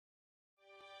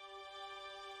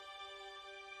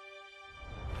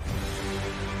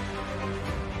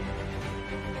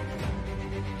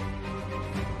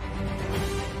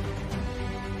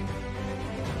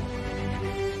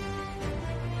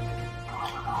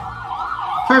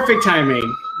Perfect timing.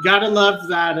 Gotta love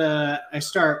that I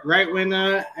start right when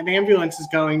an ambulance is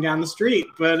going down the street.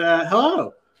 But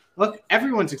hello. Look,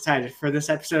 everyone's excited for this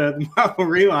episode of Marvel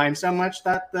Rewind so much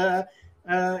that the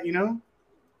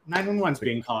 911's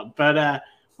being called. But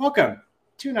welcome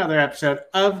to another episode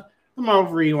of the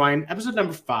Marvel Rewind, episode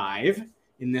number 5,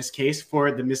 in this case,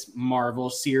 for the Miss Marvel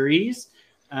series.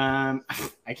 I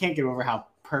can't get over how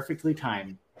perfectly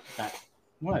timed that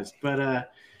was. But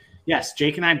yes,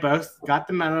 Jake and I both got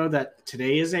the memo that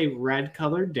today is a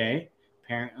red-colored day,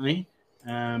 apparently.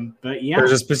 But yeah.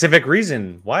 There's a specific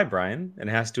reason why, Brian, and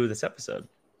it has to do with this episode.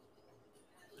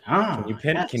 Can you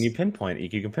pinpoint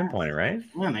it? You can pinpoint it, right?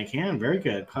 Yeah, I can. Very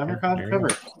good. Clever.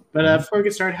 But before we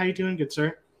get started, how you doing, good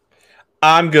sir?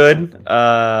 I'm good. Been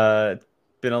a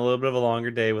little bit of a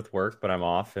longer day with work, but I'm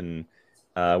off, and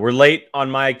we're late on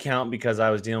my account because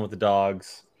I was dealing with the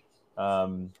dogs.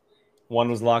 One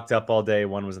was locked up all day.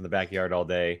 One was in the backyard all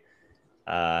day.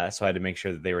 So I had to make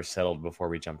sure that they were settled before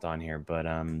we jumped on here. But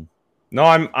no,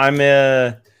 I'm.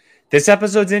 This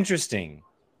episode's interesting.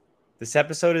 This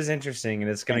episode is interesting, and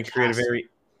it's going to create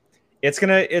It's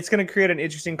gonna create an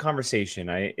interesting conversation.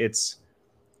 It's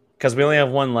because we only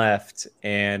have one left,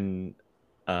 and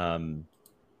I'll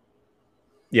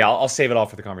save it all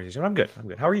for the conversation. I'm good.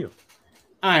 How are you?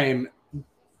 I'm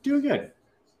doing good.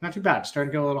 Not too bad.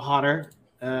 Starting to get a little hotter.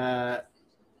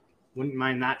 Wouldn't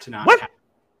mind that tonight. What?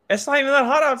 It's not even that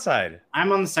hot outside.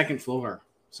 I'm on the second floor,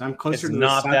 so I'm closer to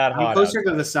the sun. I'm closer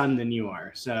to the sun than you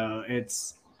are, so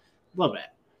it's a little bit.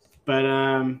 But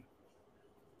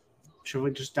should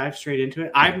we just dive straight into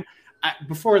it?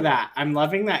 Before that, I'm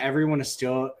loving that everyone is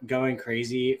still going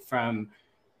crazy from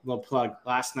little plug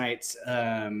last night's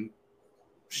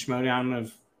schmodown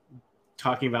of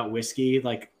talking about whiskey.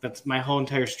 Like that's my whole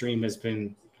entire stream has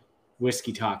been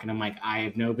whiskey talk, and I'm like, I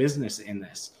have no business in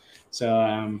this.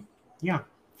 So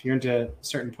if you're into a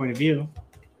certain point of view,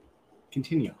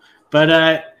 continue. But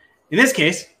in this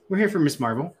case, we're here for Miss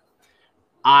Marvel.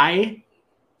 I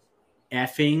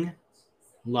effing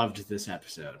loved this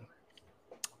episode.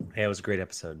 Hey, it was a great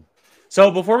episode.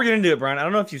 So before we get into it, Brian, I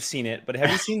don't know if you've seen it, but have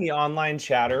you seen the online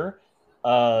chatter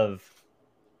of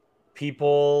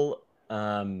people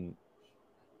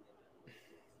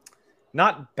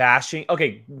not bashing,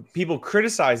 people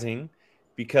criticizing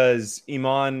because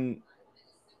Iman,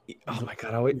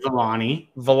 Vellani,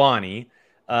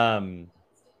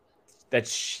 that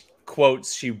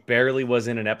she barely was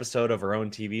in an episode of her own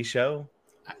TV show.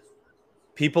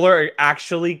 People are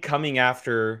actually coming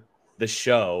after the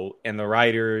show and the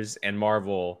writers and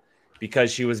Marvel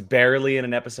because she was barely in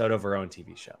an episode of her own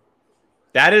TV show.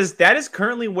 That is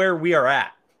currently where we are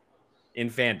at in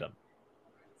fandom.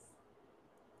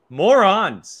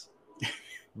 Morons.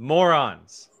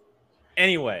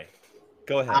 Anyway,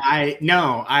 go ahead.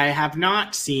 I have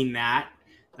not seen that.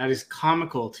 That is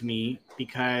comical to me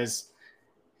because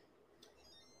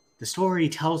the story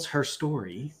tells her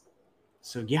story.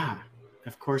 So yeah,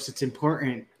 of course it's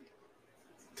important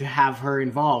to have her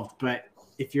involved. But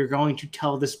if you're going to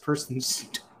tell this person's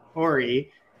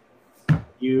story,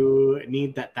 you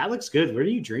need that. That looks good. What are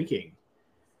you drinking?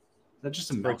 Is that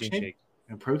just a protein shake?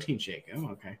 A protein shake. Oh,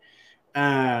 okay.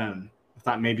 I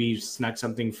thought maybe you snuck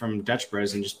something from Dutch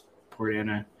Bros and just poured in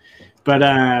a. But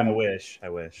I wish.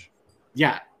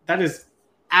 Yeah, that is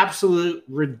absolute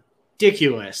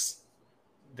ridiculous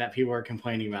that people are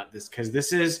complaining about this because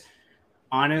this is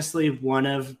honestly one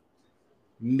of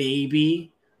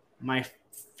maybe my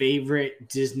favorite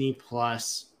Disney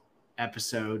Plus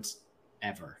episodes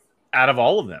ever. Out of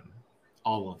all of them.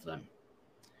 All of them.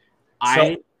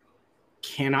 I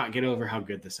cannot get over how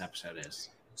good this episode is.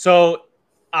 So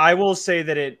I will say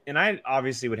that and I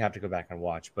obviously would have to go back and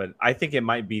watch, but I think it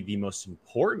might be the most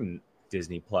important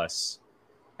Disney Plus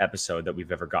episode that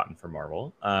we've ever gotten for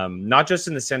Marvel. Not just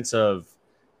in the sense of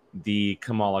the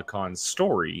Kamala Khan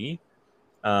story,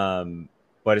 but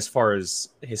as far as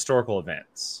historical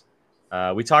events.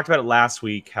 We talked about it last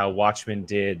week, how Watchmen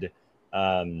did,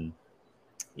 that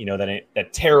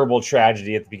terrible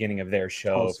tragedy at the beginning of their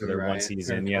show Tulsa, for their one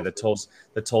season. Yeah,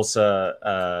 the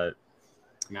Tulsa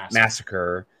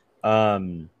massacre.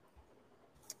 But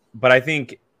I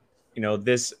think,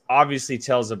 this obviously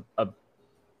tells a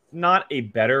not a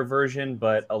better version,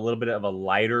 but a little bit of a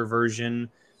lighter version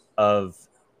of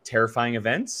terrifying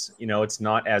events. It's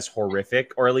not as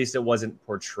horrific, or at least it wasn't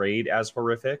portrayed as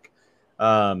horrific.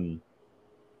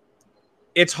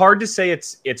 It's hard to say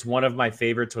it's one of my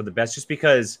favorites or the best, just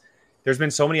because there's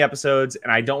been so many episodes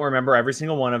and I don't remember every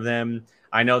single one of them.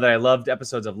 I know that I loved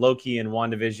episodes of Loki and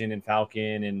WandaVision and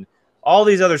Falcon and all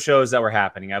these other shows that were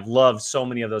happening. I've loved so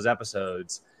many of those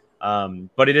episodes.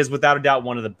 But it is without a doubt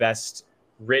one of the best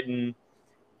written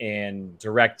and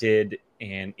directed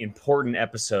and important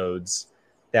episodes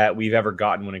that we've ever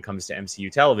gotten when it comes to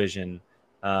MCU television.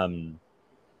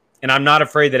 And I'm not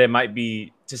afraid that it might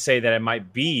be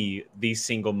the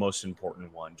single most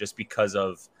important one just because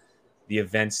of the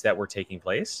events that were taking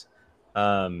place.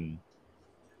 I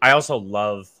also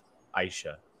love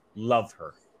Aisha. Love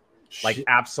her. Like,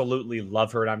 absolutely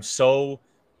love her. And I'm so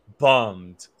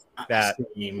bummed that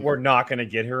we're not going to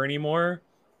get her anymore.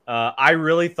 I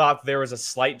really thought there was a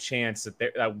slight chance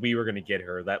that we were going to get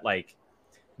her, that like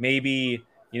maybe,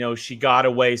 she got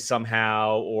away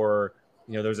somehow, or,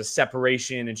 there was a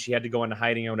separation and she had to go into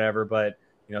hiding or whatever. But,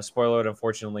 spoiler alert,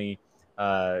 unfortunately,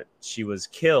 she was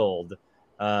killed.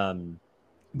 But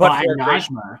by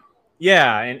Najma.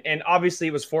 Yeah. And obviously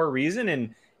it was for a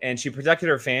reason. And she protected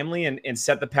her family and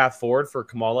set the path forward for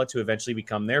Kamala to eventually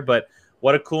become there. But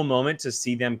what a cool moment to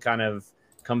see them kind of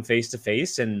come face to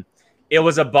face. And it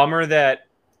was a bummer that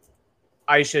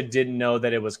Aisha didn't know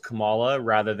that it was Kamala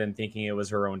rather than thinking it was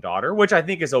her own daughter, which I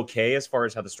think is okay as far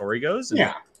as how the story goes. And,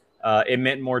 yeah. It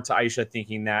meant more to Aisha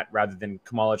thinking that rather than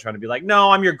Kamala trying to be like,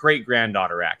 no, I'm your great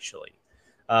granddaughter, actually.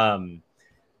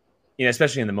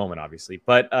 Especially in the moment, obviously.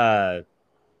 But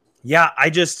yeah,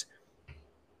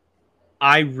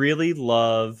 I really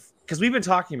love, because we've been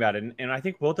talking about it, and I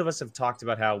think both of us have talked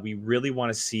about how we really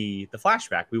want to see the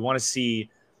flashback. We want to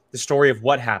see the story of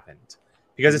what happened,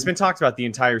 because it's been talked about the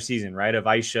entire season, right? Of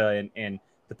Aisha and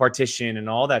the partition and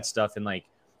all that stuff, and like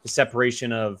the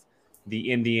separation of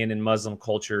the Indian and Muslim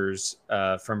cultures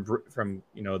from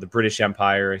the British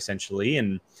Empire, essentially.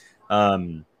 And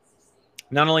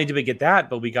not only did we get that,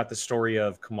 but we got the story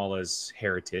of Kamala's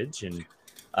heritage, and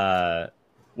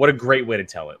what a great way to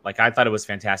tell it. Like, I thought it was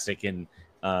fantastic. And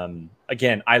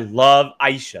again, I love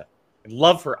Aisha. I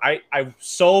love her. I'm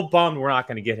so bummed we're not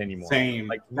going to get anymore. Same.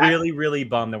 Like, really, really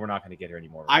bummed that we're not going to get her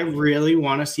anymore. I really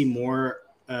want to see more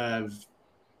of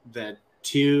the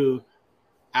two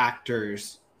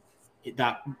actors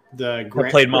that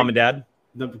played mom and dad.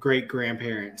 The great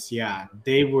grandparents. Yeah,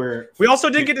 they were. We also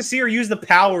didn't get to see her use the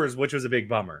powers, which was a big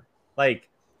bummer. Like,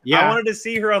 I wanted to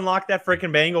see her unlock that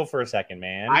freaking bangle for a second,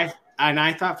 man.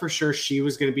 I thought for sure she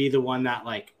was going to be the one that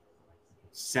like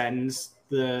sends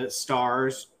the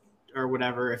stars or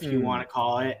whatever, if you want to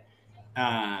call it.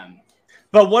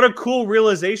 But what a cool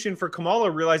realization for Kamala,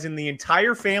 realizing the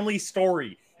entire family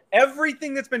story,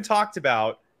 everything that's been talked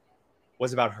about,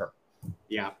 was about her.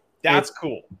 Yeah, that's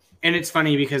cool. And it's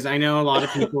funny because I know a lot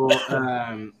of people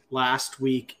last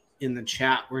week in the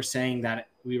chat were saying that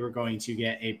we were going to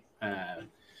get a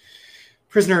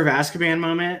Prisoner of Azkaban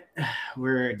moment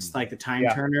where it's like the time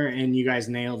turner, and you guys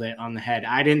nailed it on the head.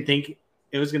 I didn't think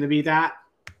it was going to be that.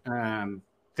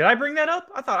 Did I bring that up?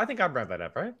 I think I brought that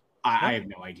up, right? I have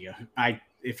no idea.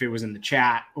 If it was in the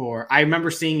chat, or I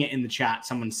remember seeing it in the chat,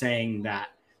 someone saying that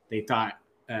they thought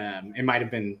it might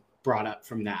have been brought up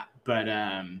from that. But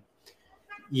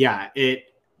yeah,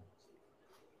 it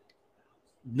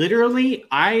literally,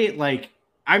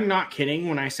 I'm not kidding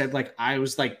when I said like I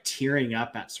was like tearing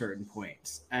up at certain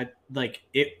points at like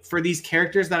it for these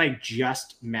characters that I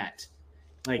just met.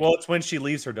 Like, well, it's when she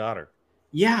leaves her daughter.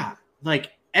 Yeah,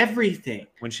 like everything.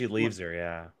 When she leaves her,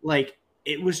 yeah. Like,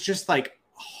 it was just like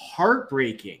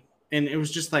heartbreaking, and it was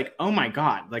just like, oh my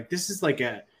god, like this is like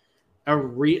a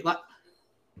real.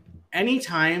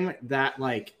 Anytime that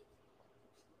like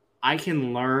I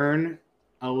can learn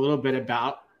a little bit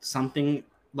about something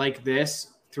like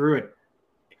this through a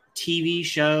TV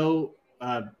show,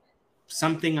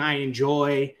 something I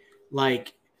enjoy,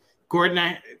 like Gordon,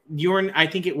 I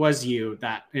think it was you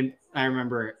that, and I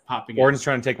remember it popping. Gordon's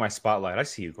trying to take my spotlight. I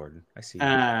see you, Gordon. I see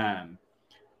you.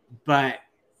 But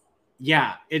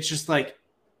yeah, it's just like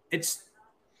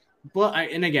well,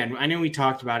 and again, I know we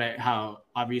talked about it, how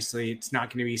obviously it's not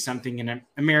going to be something in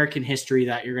American history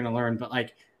that you're going to learn, but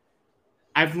like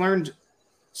I've learned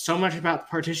so much about the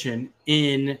partition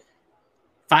in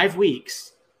 5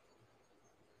 weeks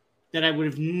that I would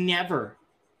have never,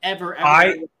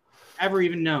 ever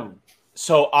even known.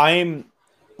 So I'm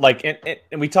like,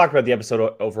 and we talked about the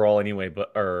episode overall anyway,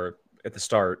 or at the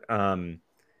start.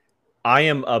 I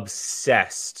am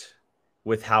obsessed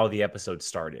with how the episode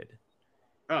started.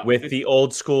 With the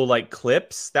old school like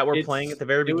clips that were playing at the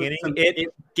very beginning. It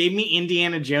gave me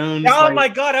Indiana Jones. Oh my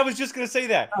god, I was just gonna say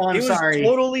that. Oh, I'm sorry.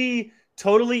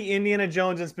 Totally Indiana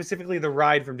Jones, and specifically the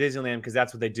ride from Disneyland, because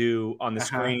that's what they do on the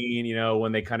screen,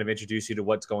 when they kind of introduce you to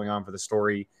what's going on for the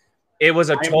story. It was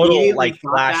a total like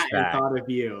flashback. Thought of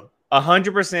you.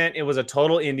 100%. It was a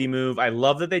total indie move. I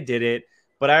love that they did it,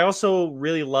 but I also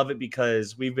really love it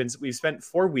because we've spent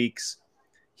 4 weeks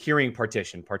hearing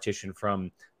partition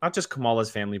from not just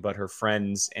Kamala's family, but her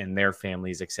friends and their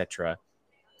families, etc.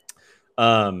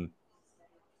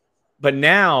 But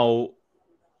now,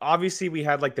 obviously, we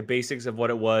had like the basics of what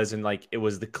it was, and like it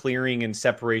was the clearing and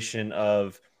separation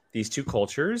of these two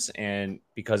cultures, and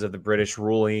because of the British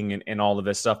ruling and all of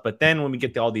this stuff. But then when we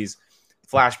get to all these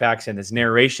flashbacks and this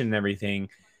narration and everything,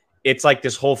 it's like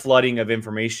this whole flooding of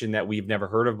information that we've never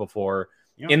heard of before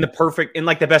in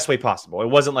like the best way possible. It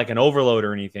wasn't like an overload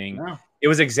or anything. No. It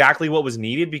was exactly what was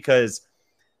needed, because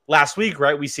last week,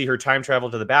 right, we see her time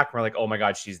travel to the back and we're like, oh my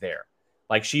God, she's there.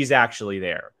 Like, she's actually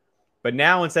there. But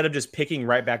now, instead of just picking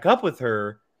right back up with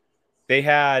her, they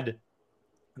had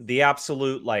the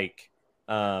absolute, like,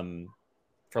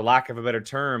 for lack of a better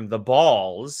term, the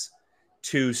balls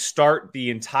to start the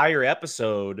entire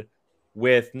episode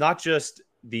with not just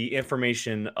the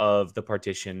information of the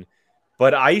partition,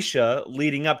 but Aisha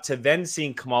leading up to then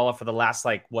seeing Kamala for the last,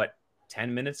 like, what,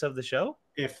 10 minutes of the show?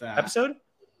 If that. Episode?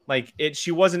 Like,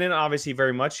 she wasn't in it, obviously,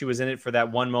 very much. She was in it for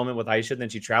that one moment with Aisha. Then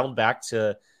she traveled back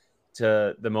to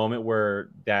the moment where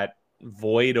that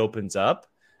void opens up.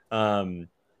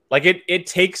 Like, it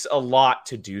takes a lot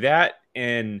to do that.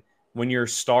 And when your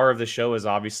star of the show is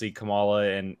obviously Kamala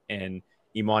and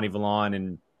Imani Vallon,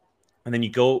 and then you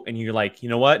go and you're like, you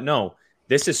know what? No,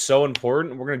 this is so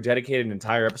important. We're going to dedicate an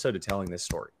entire episode to telling this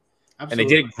story. Absolutely. And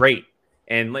they did it great.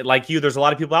 And like you, there's a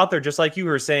lot of people out there just like you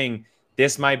who are saying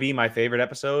this might be my favorite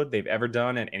episode they've ever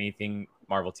done at anything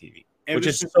Marvel TV, which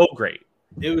is so great.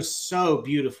 It was so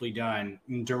beautifully done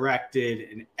and directed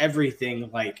and everything.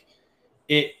 Like,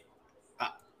 it,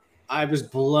 I was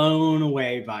blown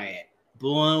away by it.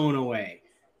 Blown away.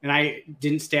 And I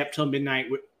didn't stay up till midnight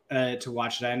to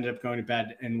watch it. I ended up going to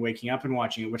bed and waking up and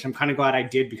watching it, which I'm kind of glad I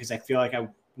did, because I feel like I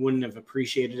wouldn't have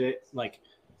appreciated it, like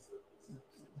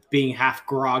being half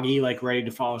groggy, like ready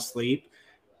to fall asleep.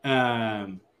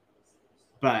 But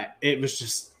it was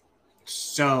just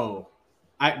so,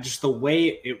 just the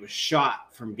way it was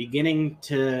shot from beginning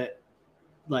to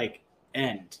like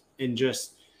end, and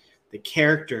just the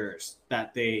characters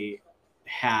that they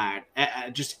had,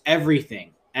 just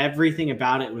everything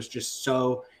about it was just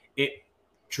so, it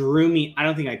drew me. I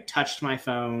don't think I touched my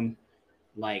phone,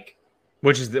 like,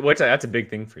 that's a big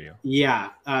thing for you. Yeah.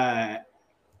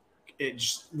 It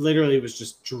just literally was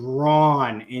just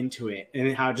drawn into it,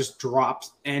 and how it just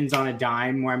ends on a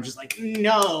dime where I'm just like,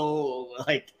 no,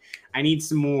 like, I need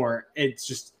some more. It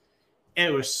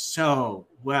was so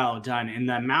well done. And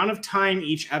the amount of time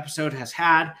each episode has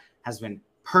been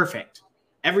perfect.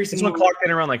 Every single one clocked in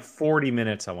around like 40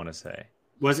 minutes, I want to say.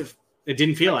 Was it? It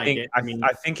didn't feel like it.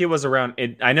 I think it was around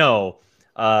it. I know.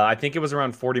 I think it was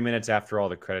around 40 minutes after all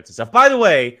the credits and stuff. By the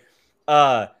way,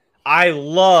 I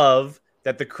love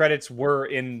that the credits were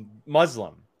in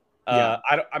Muslim.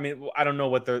 I don't know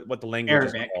what the language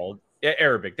Arabic. is called.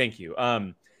 Arabic. Thank you.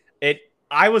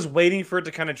 I was waiting for it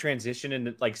to kind of transition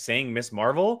into like saying Miss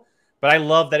Marvel, but I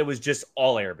love that it was just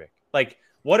all Arabic. Like,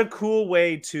 what a cool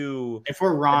way to. If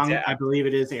we're wrong, adapt. I believe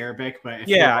it is Arabic, but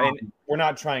we're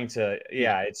not trying to.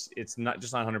 Yeah, it's not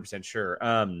 100% sure.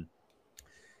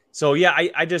 So yeah,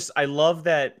 I love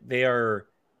that they are.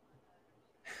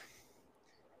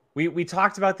 We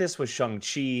talked about this with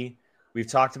Shang-Chi. We've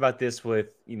talked about this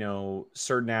with,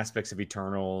 certain aspects of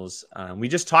Eternals. We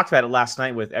just talked about it last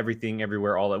night with Everything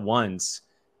Everywhere All at Once,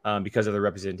 because of the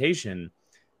representation.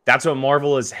 That's what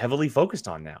Marvel is heavily focused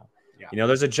on now. Yeah.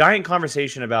 There's a giant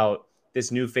conversation about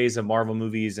this new phase of Marvel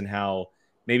movies and how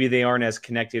maybe they aren't as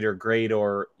connected or great,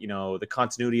 or, the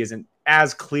continuity isn't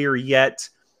as clear yet.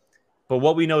 But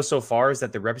what we know so far is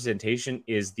that the representation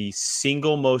is the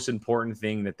single most important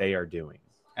thing that they are doing.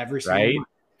 Every single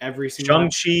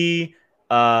Shang-Chi,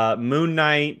 Moon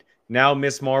Knight, now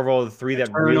Miss Marvel, the three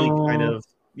that really kind of,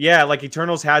 like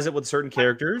Eternals has it with certain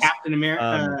characters. Captain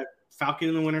America, Falcon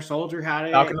and the Winter Soldier had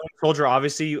it. Falcon and the Winter Soldier,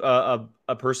 obviously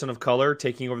a person of color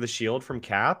taking over the shield from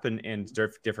Cap, and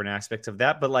different aspects of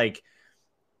that. But like,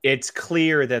 it's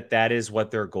clear that is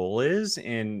what their goal is,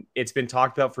 and it's been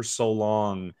talked about for so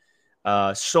long,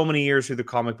 so many years through the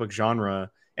comic book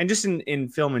genre and just in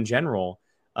film in general.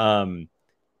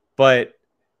 But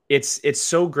it's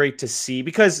so great to see,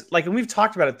 because like, and we've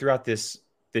talked about it throughout this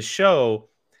show,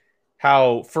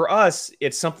 how for us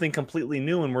it's something completely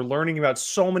new, and we're learning about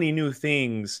so many new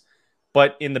things,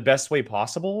 but in the best way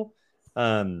possible,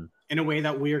 in a way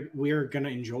that we're gonna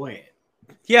enjoy it.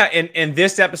 Yeah, and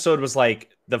this episode was like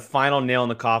the final nail in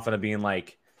the coffin of being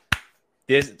like,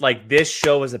 this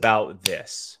show is about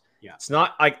this. Yeah, it's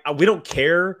not like we don't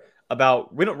care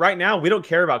about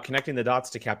connecting the dots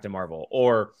to Captain Marvel,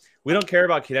 or we don't care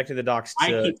about connecting the dots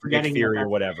to Nick Fury or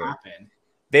whatever.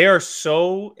 They are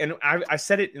so, and I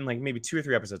said it in like maybe 2 or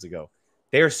 3 episodes ago,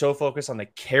 they are so focused on the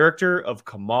character of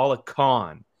Kamala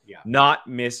Khan, not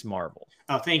Miss Marvel.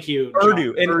 Oh, thank you,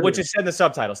 Urdu, John. and Urdu. which is said in the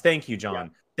subtitles. Thank you, John. Yeah,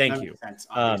 Thank that you. makes sense,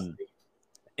 obviously.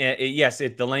 Yes,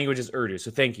 the language is Urdu,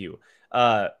 so thank you.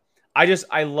 I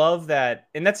love that,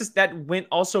 and that went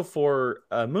also for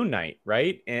Moon Knight,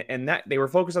 right? And that they were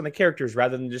focused on the characters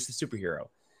rather than just the superhero.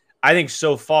 I think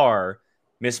so far,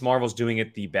 Miss Marvel's doing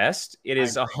it the best. It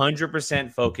is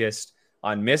 100% focused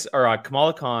on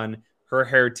Kamala Khan, her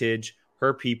heritage,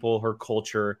 her people, her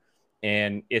culture,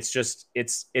 and it's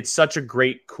such a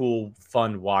great, cool,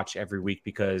 fun watch every week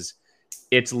because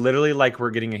it's literally like we're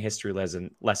getting a history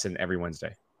lesson every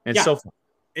Wednesday. And it's so fun.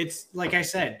 It's like I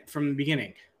said from the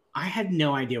beginning, I had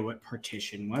no idea what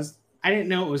partition was. I didn't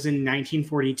know it was in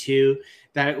 1942,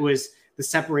 that it was the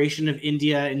separation of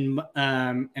India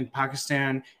and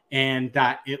Pakistan, and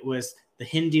that it was the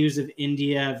Hindus of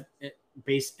India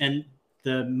based and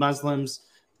the Muslims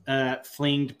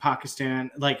fleeing to Pakistan.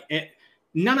 Like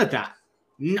none of that.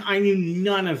 I knew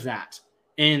none of that.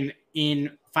 And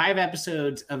in 5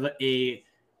 episodes of a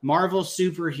Marvel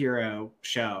superhero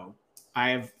show,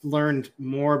 I've learned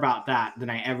more about that than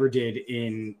I ever did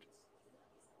in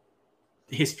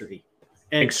history.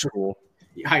 It's cool.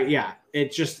 Yeah,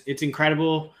 it's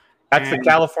incredible. That's the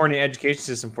California education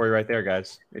system for you right there,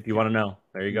 guys. If you want to know,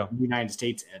 there you go. United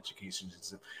States education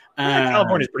system.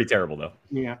 California is pretty terrible, though.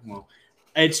 Yeah, well,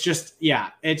 it's just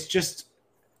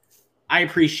I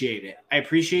appreciate it. I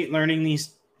appreciate learning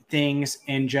these things,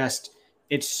 and just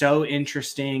it's so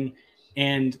interesting.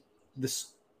 And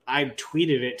I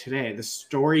tweeted it today. The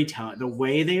storytelling, the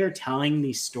way they are telling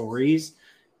these stories,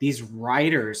 these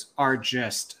writers are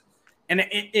just, and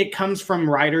it comes from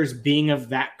writers being of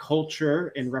that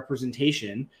culture and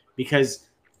representation, because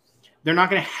they're not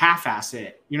going to half-ass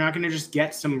it. You're not going to just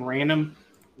get some random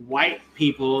white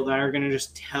people that are going to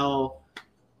just tell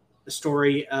the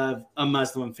story of a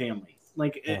Muslim family.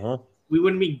 Like we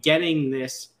wouldn't be getting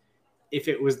this if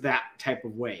it was that type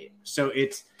of way. So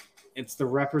it's the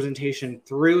representation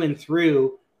through and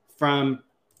through, from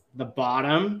the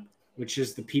bottom, which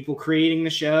is the people creating the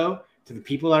show, to the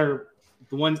people that are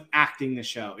the ones acting the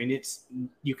show. And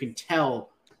you can tell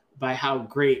by how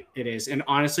great it is. And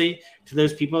honestly, to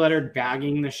those people that are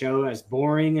bagging the show as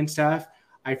boring and stuff,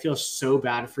 I feel so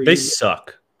bad for you. They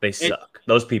suck.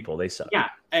 Those people, they suck. Yeah.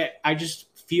 I just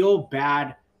feel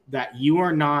bad that you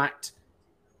are not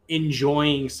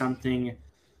enjoying something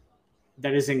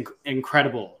that is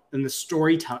incredible. And the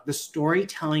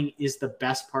storytelling is the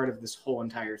best part of this whole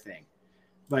entire thing.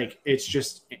 Like, it's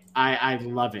just, I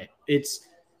love it. It's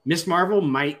Miss Marvel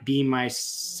might be my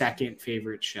second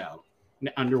favorite show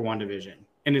under WandaVision,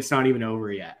 and it's not even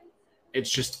over yet. It's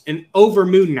just over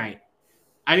Moon Knight.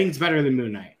 I think it's better than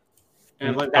Moon Knight.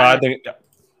 I think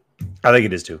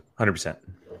it is too, 100%.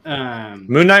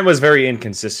 Moon Knight was very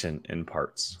inconsistent in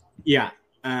parts. Yeah.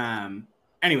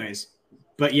 Anyways,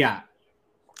 but yeah.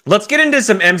 Let's get into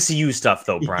some MCU stuff,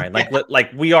 though, Brian.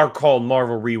 Like we are called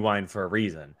Marvel Rewind for a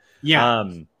reason. Yeah.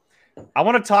 I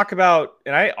want to talk about,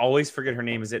 and I always forget her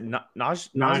name. Is it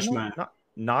Najma?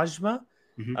 Najma.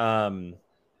 Mm-hmm.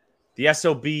 The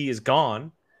SOB is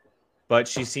gone, but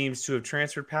she seems to have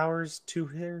transferred powers to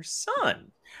her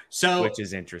son, which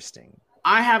is interesting.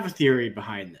 I have a theory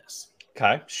behind this.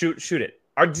 Okay, shoot it.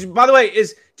 By the way,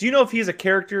 do you know if he's a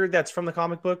character that's from the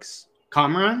comic books?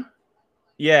 Kamran?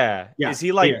 Yeah. Is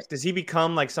he does he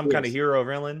become like some kind of hero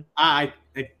villain? I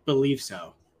believe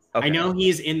so. Okay. I know he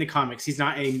is in the comics. He's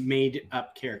not a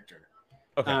made-up character.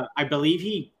 Okay. I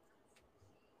believe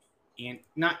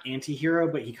not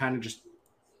anti-hero, but he kind of just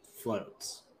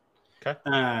floats. Okay.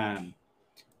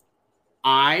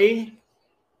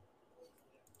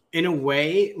 In a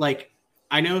way, like,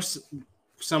 I know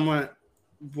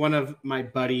one of my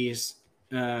buddies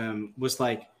was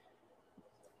like,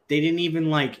 they didn't even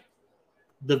like,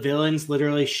 the villains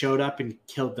literally showed up and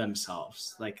killed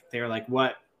themselves. Like, they were like,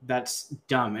 what? That's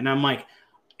dumb. And I'm like,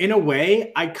 in a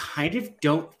way, I kind of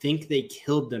don't think they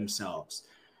killed themselves.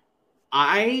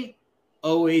 I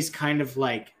always kind of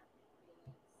like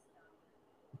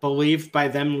believed by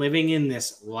them living in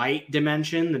this light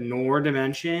dimension, the Noor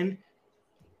dimension,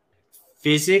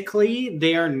 physically,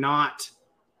 they are not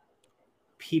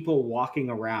people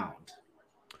walking around.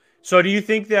 So do you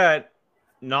think that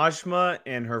Najma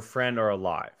and her friend are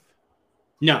alive?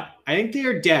 No, I think they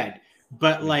are dead.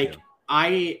 But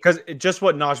because just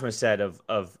what Najma said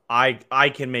of I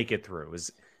can make it through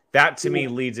is that to me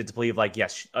leads it to believe like,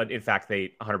 yes, in fact,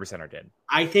 they 100% are dead.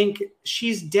 I think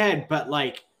she's dead, but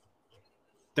like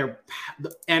the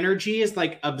energy is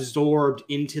like absorbed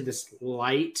into this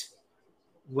light,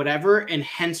 whatever, and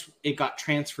hence it got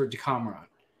transferred to Kamran.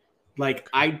 Like,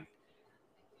 I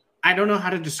don't know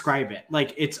how to describe it.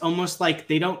 Like, it's almost like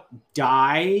they don't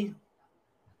die,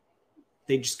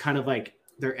 they just kind of like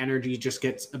their energy just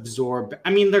gets absorbed.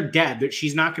 I mean, they're dead.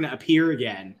 She's not going to appear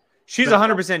again. She's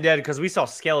 100% dead because we saw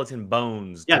skeleton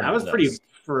bones. Yeah, that was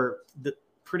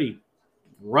pretty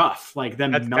rough. Like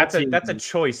them melting. That's a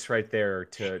choice right there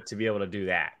to be able to do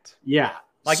that. Yeah.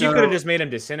 Like you could have just made them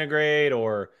disintegrate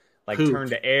or like turn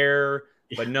to air,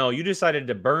 but no, you decided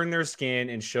to burn their skin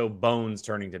and show bones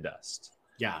turning to dust.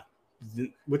 Yeah,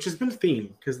 which has been a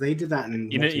theme because they did that in.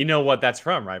 You know what that's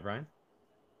from, right, Brian?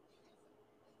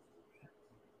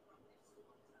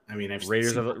 I mean,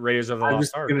 Raiders of the Lost Ark. I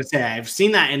was going to say I've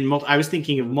seen that in. I was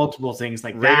thinking of multiple things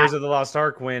like Raiders of the Lost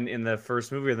Ark. When in the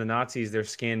first movie of the Nazis, their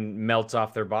skin melts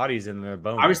off their bodies and their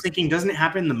bones. I was thinking, doesn't it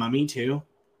happen in The Mummy too?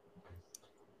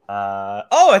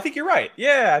 I think you're right.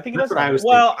 Yeah, I think that's it does.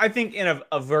 I think in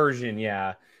a version,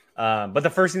 yeah. But the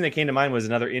first thing that came to mind was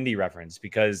another Indy reference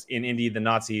because in Indy, the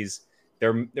Nazis,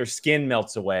 their skin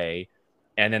melts away,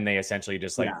 and then they essentially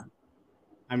just like,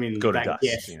 I mean, go to dust.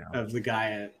 Of the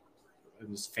guy in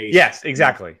his face. Yes,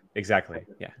 exactly.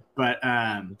 Yeah. But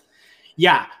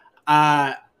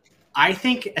I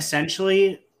think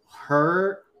essentially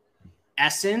her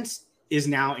essence is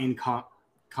now in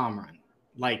Kamran,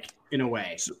 like in a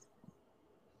way.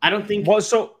 I don't think. Well,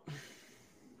 so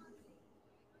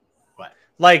what?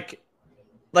 Like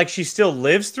she still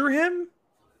lives through him?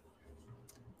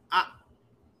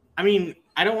 I mean,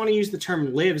 I don't want to use the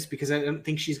term lives because I don't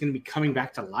think she's going to be coming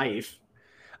back to life.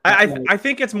 I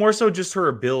think it's more so just her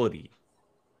ability.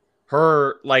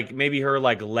 Her maybe her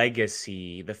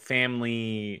legacy, the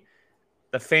family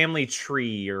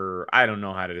tree, or I don't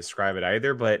know how to describe it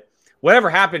either, but whatever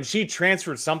happened, she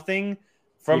transferred something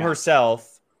from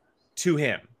herself to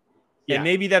him. Yeah. And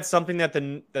maybe that's something that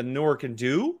the Noor can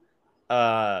do.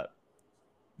 But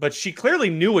she clearly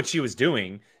knew what she was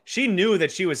doing. She knew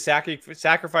that she was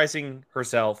sacrificing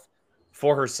herself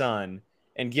for her son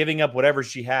and giving up whatever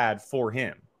she had for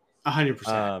him.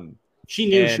 100%. She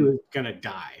knew she was gonna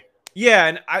die. Yeah,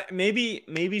 and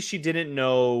maybe she didn't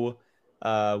know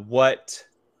what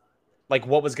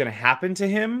was gonna happen to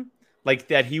him, like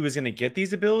that he was gonna get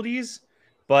these abilities.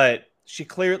 But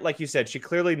like you said, she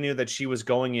clearly knew that she was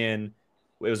going in.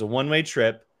 It was a one-way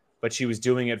trip, but she was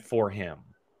doing it for him.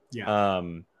 Yeah.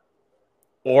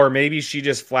 Or maybe she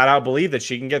just flat out believed that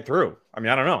she can get through. I mean,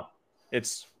 I don't know.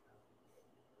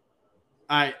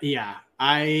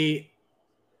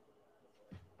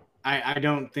 I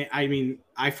don't think. I mean,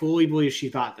 I fully believe she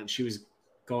thought that she was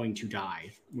going to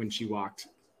die when she walked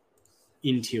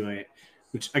into it,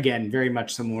 which again, very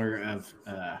much similar of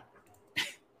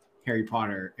Harry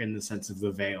Potter in the sense of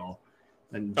the veil.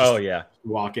 And just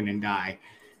walk in and die.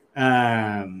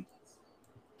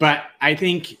 But I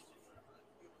think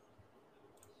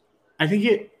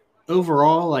it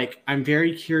overall, like, I'm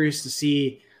very curious to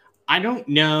see. I don't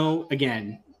know.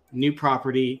 Again, new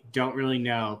property. Don't really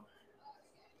know.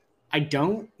 I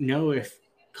don't know if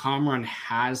Kamran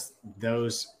has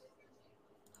those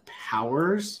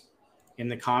powers in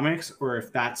the comics or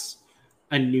if that's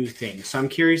a new thing. So I'm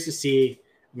curious to see.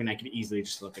 I mean, I could easily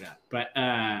just look it up. But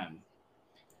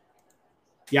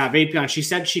Vapion, she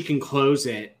said she can close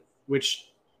it,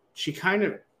 which she kind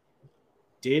of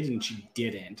did and she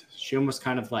didn't. She almost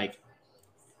kind of like.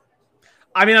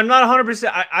 I mean, I'm not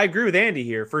 100%. I agree with Andy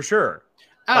here for sure.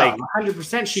 Oh,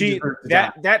 100% she deserved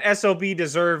that SOB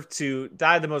deserved to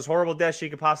die the most horrible death she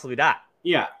could possibly die.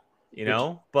 Yeah.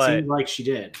 But seemed like she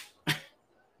did.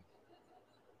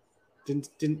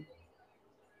 didn't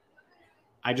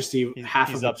I just see half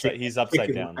he's of upside he's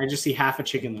upside down. I just see half a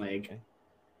chicken leg.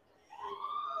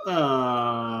 Okay.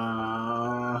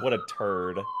 What a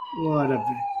turd. It's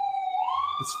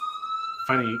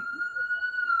funny.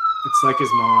 It's like his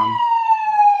mom.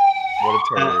 What a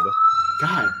turd.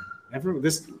 God.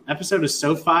 This episode is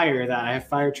so fire that I have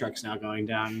fire trucks now going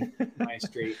down my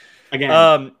street again.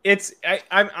 I'm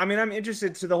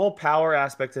interested to the whole power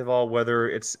aspect of all, whether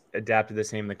it's adapted the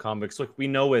same in the comics. Look, we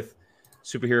know with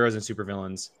superheroes and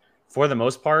supervillains, for the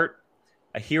most part,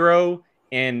 a hero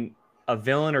and a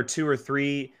villain or two or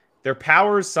three, their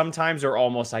powers sometimes are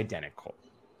almost identical.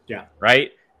 Yeah.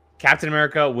 Right? Captain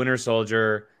America, Winter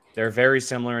Soldier, they're very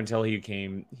similar until he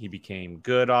became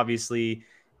good, obviously.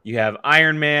 You have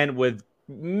Iron Man with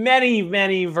many,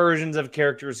 many versions of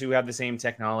characters who have the same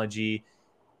technology.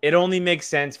 It only makes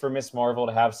sense for Miss Marvel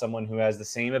to have someone who has the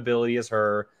same ability as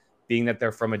her, being that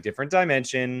they're from a different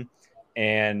dimension,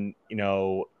 and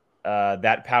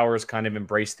that power is kind of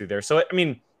embraced through there. So I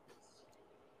mean,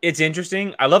 it's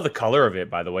interesting. I love the color of it,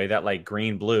 by the way. That like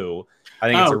green blue. I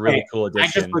think it's a really cool addition.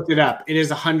 I just looked it up. It is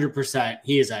 100%.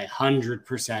 He is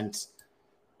 100%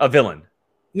 a villain.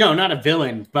 No, not a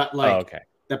villain, but like. Okay.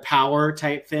 The power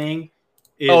type thing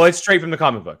Oh, it's straight from the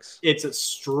comic books. It's a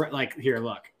straight, like, here,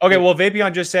 look. Okay, well,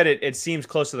 Vapion just said it seems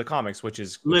close to the comics, which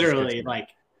is literally like.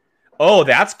 Oh,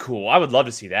 that's cool. I would love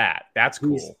to see that. That's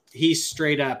cool. He's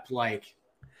straight up like.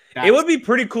 It would be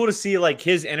pretty cool to see like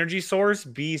his energy source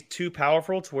be too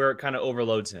powerful to where it kind of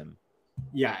overloads him.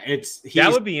 Yeah, that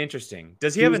would be interesting.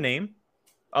 Does he have a name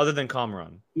other than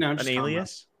Kamran? No, an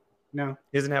alias. No,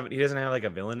 he doesn't have like a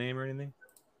villain name or anything.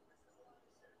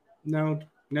 No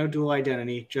dual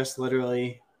identity, just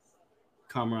literally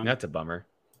Kamran. That's a bummer.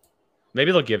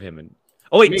 Maybe they'll give him an.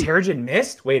 Oh wait, Terrigen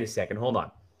Mist. Wait a second, hold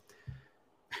on.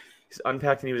 He's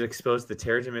unpacked and he was exposed to the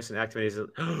Terrigen Mist and activated.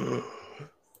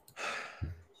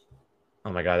 Oh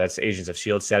my god, that's Agents of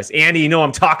S.H.I.E.L.D. status. Andy, you know what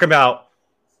I'm talking about.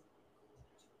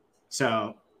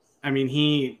 So, I mean,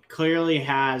 he clearly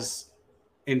has,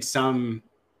 in some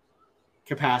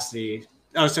capacity.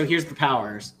 Oh, so here's the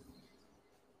powers.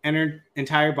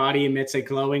 Entire body emits a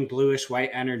glowing bluish white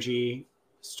energy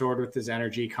stored with his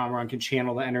energy. Kamran can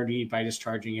channel the energy by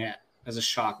discharging it as a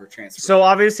shock or transfer. So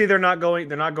obviously they're not going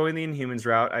the Inhumans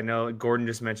route. I know Gordon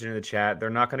just mentioned in the chat they're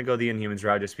not going to go the Inhumans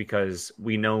route just because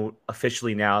we know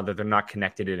officially now that they're not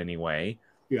connected in any way.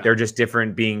 Yeah. They're just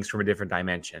different beings from a different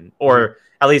dimension. Or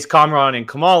at least Kamran and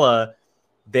Kamala,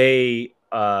 they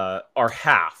are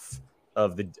half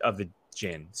of the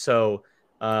Jinn. So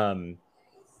I'm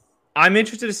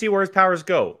interested to see where his powers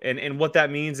go and what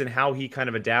that means and how he kind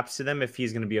of adapts to them, if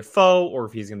he's going to be a foe or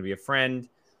if he's going to be a friend.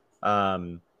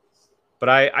 But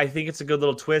I think it's a good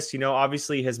little twist. You know,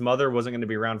 obviously his mother wasn't going to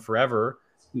be around forever,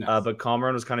 but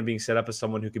Kamran was kind of being set up as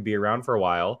someone who could be around for a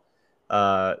while.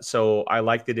 So I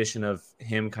like the addition of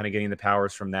him kind of getting the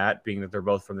powers from that, being that they're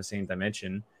both from the same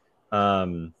dimension.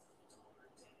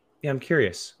 Yeah, I'm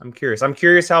curious. I'm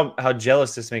curious how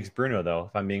jealous this makes Bruno, though,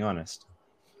 if I'm being honest.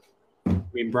 I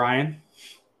mean, Brian,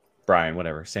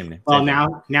 whatever. Same name. Well,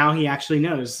 now he actually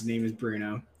knows his name is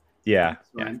Bruno. Yeah.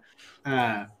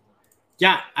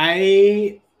 Yeah,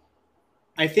 I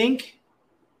think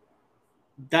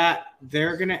that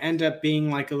they're going to end up being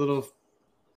like a little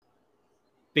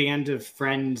band of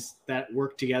friends that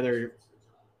work together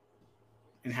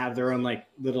and have their own like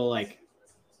little like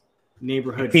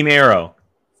neighborhood. Team Arrow.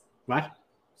 What?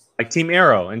 Like Team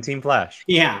Arrow and Team Flash.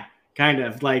 Yeah, kind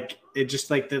of like it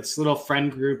just like this little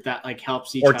friend group that like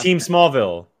helps each other. Or Team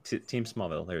Smallville. Team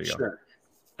Smallville. There you go. Sure.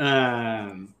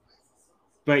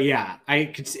 But yeah,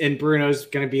 and Bruno's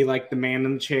going to be like the man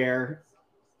in the chair,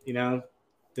 you know,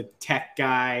 the tech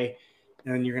guy.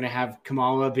 And then you're going to have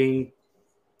Kamala being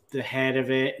the head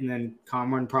of it. And then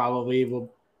Kamran probably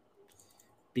will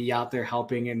be out there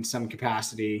helping in some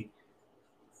capacity.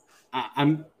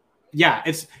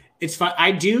 It's fun.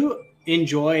 I do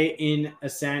enjoy, in a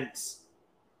sense,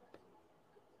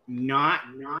 not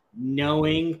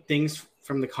knowing things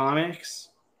from the comics,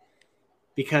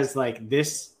 because like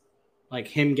this, like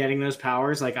him getting those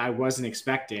powers, like I wasn't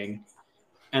expecting.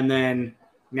 And then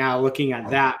now looking at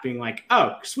that being like,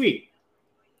 oh, sweet.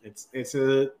 It's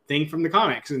a thing from the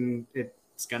comics and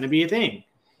it's going to be a thing.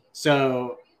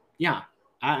 So yeah,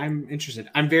 I'm interested.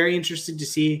 I'm very interested to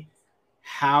see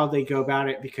how they go about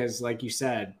it, because like you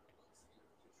said,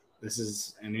 this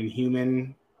is an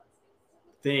Inhuman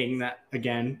thing that,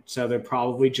 again, so they're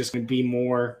probably just going to be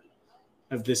more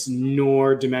of this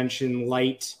Noor dimension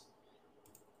light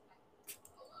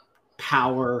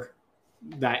power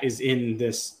that is in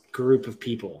this group of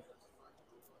people.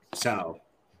 So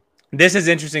this is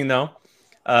interesting though,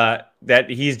 that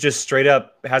he's just straight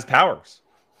up has powers.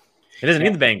 It doesn't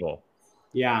need the bangle.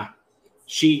 Yeah.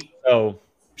 She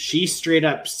straight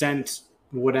up sent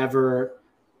whatever,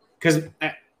 because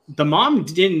the mom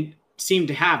didn't seem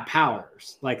to have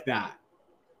powers like that.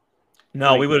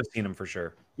 No, we would have seen him for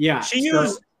sure. Yeah. She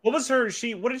used what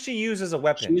did she use as a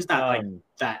weapon? She used that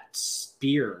that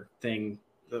spear thing.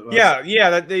 That's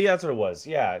what it was.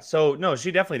 Yeah. So no, she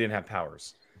definitely didn't have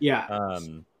powers. Yeah.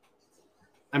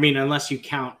 I mean, unless you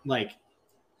count like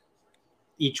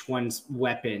each one's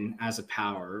weapon as a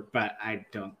power, but I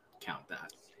don't count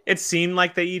that. It seemed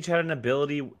like they each had an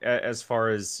ability as far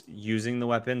as using the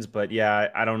weapons, but yeah,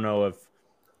 I don't know if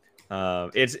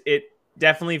it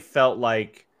definitely felt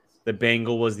like the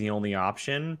bangle was the only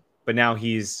option, but now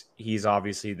he's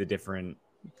obviously the different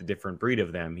breed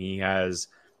of them. He has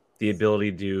the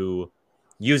ability to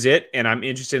use it, and I'm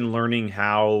interested in learning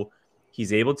how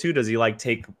he's able to. Does he like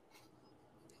take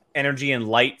energy and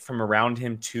light from around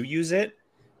him to use it?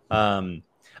 I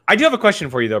do have a question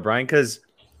for you though, Brian, because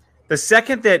the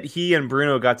second that he and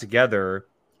Bruno got together,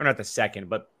 or not the second,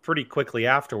 but pretty quickly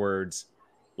afterwards,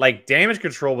 like damage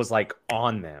control was like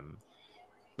on them,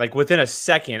 like within a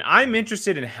second. I'm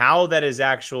interested in how that is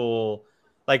actual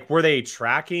Like, were they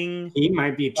tracking He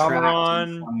might be trapped in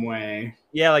Dameron? some way.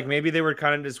 Yeah, like maybe they were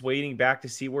kind of just waiting back to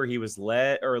see where he was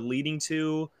led or leading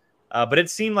to. But it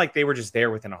seemed like they were just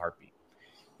there within a heartbeat.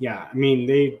 Yeah, I mean,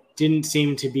 they didn't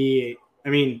seem to be. I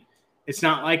mean, it's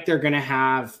not like they're going to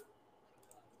have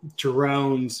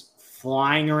drones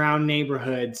flying around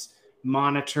neighborhoods,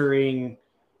 monitoring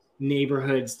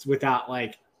neighborhoods without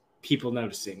like people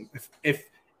noticing.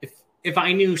 If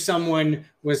I knew someone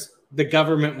was the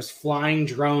government was flying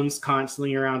drones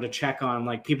constantly around to check on,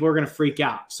 like people are going to freak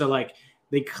out. So like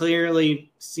they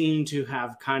clearly seem to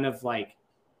have kind of like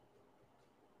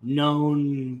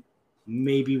known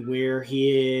maybe where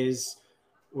he is,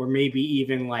 or maybe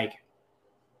even like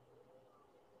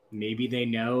maybe they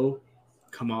know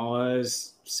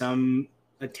Kamala's some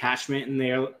attachment and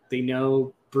they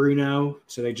know Bruno,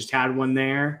 so they just had one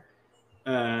there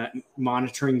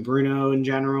monitoring Bruno in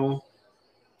general.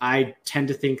 I tend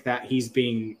to think that he's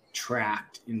being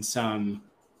tracked in some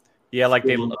like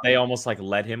they almost like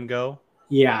let him go.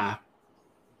 Yeah,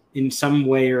 in some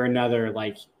way or another,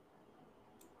 like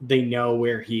they know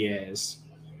where he is.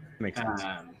 Makes sense.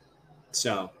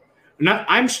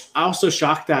 I'm also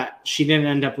shocked that she didn't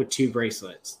end up with 2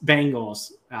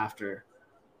 bangles after.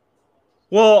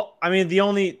 Well, I mean,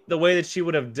 the way that she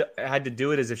would have had to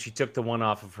do it is if she took the one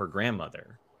off of her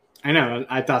grandmother. I know.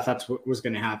 I thought that's what was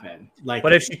going to happen. Like,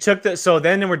 but if she took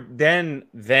then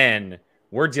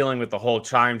we're dealing with the whole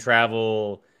time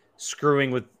travel,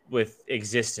 screwing with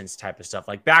existence type of stuff,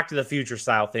 like Back to the Future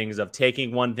style things of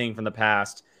taking one thing from the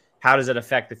past. How does it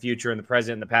affect the future and the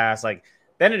present and the past? Like,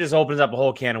 then it just opens up a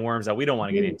whole can of worms that we don't want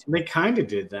to get into. They kind of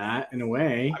did that in a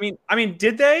way. I mean,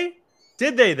 did they?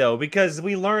 Did they though? Because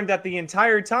we learned that the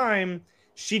entire time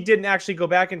she didn't actually go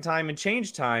back in time and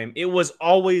change time. It was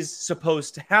always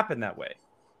supposed to happen that way.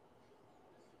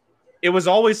 It was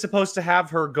always supposed to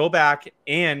have her go back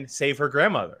and save her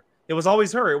grandmother. It was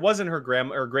always her. It wasn't her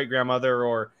great grandmother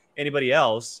or anybody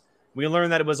else. We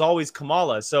learned that it was always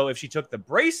Kamala. So if she took the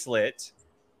bracelet,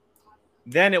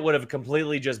 then it would have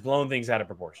completely just blown things out of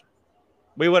proportion.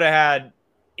 We would have had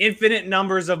infinite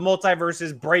numbers of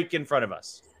multiverses break in front of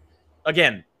us.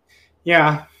 Again.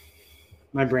 Yeah.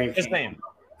 My brain just saying.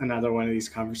 Another one of these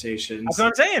conversations. That's what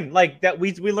I'm saying. Like that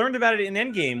we learned about it in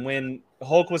Endgame when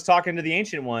Hulk was talking to the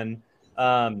Ancient One.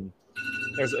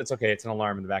 It's okay. It's an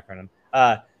alarm in the background.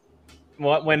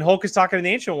 When Hulk is talking to the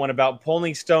Ancient One about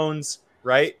pulling stones,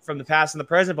 right, from the past and the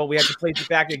present, but we have to place it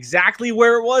back exactly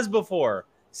where it was before.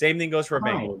 Same thing goes for a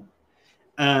bangle.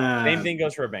 Same thing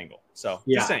goes for a bangle. So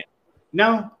just saying.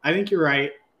 No, I think you're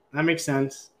right. That makes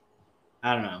sense.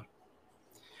 I don't know.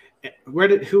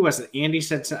 Who was it? Andy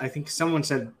said, I think someone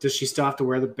said, does she still have to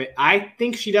wear I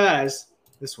think she does.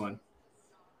 This one.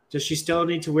 Does she still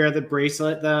need to wear the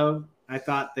bracelet though? I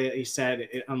thought that he said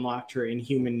it unlocked her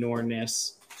inhuman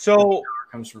Norness. So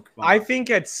comes from I think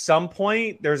at some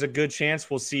point there's a good chance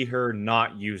we'll see her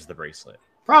not use the bracelet.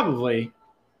 Probably.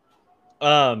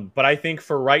 But I think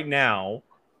for right now,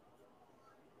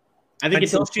 I think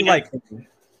until she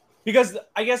because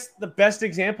I guess the best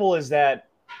example is that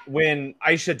when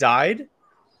Aisha died,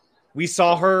 we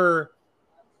saw her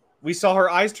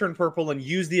eyes turn purple and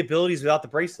use the abilities without the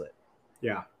bracelet.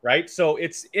 Yeah. Right. So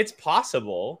it's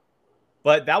possible,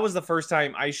 but that was the first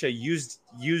time Aisha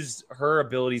used her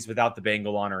abilities without the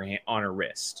bangle on her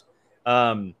wrist.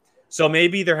 So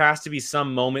maybe there has to be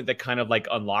some moment that kind of like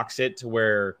unlocks it to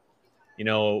where, you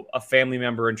know, a family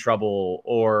member in trouble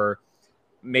or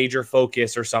major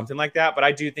focus or something like that. But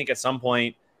I do think at some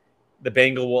point the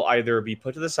bangle will either be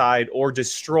put to the side or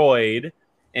destroyed,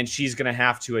 and she's going to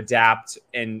have to adapt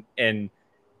and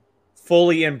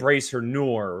fully embrace her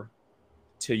Noor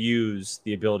to use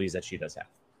the abilities that she does have.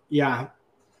 Yeah.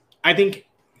 I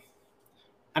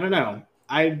don't know.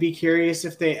 I'd be curious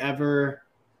if they ever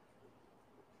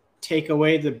take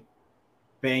away the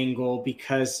bangle,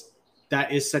 because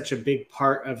that is such a big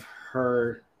part of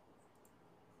her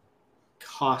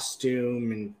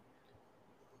costume and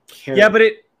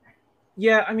character.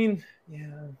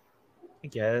 I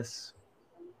guess.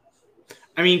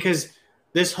 I mean, because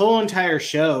this whole entire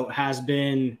show has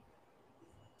been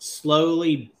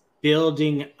slowly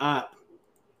building up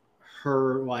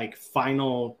her like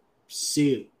final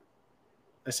suit,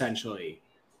 essentially.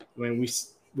 When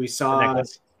we saw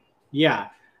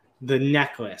the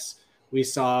necklace, we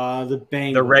saw the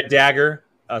bangle, the red dagger,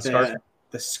 scarf,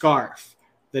 the scarf,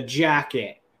 the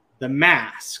jacket, the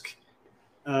mask.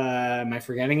 Am I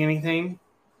forgetting anything?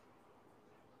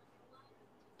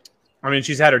 I mean,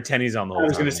 she's had her tennies on the whole time. I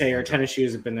was going to say her tennis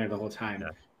shoes have been there the whole time. Yeah.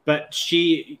 But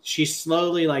she's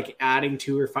slowly like adding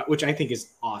to her, which I think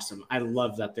is awesome. I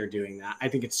love that they're doing that. I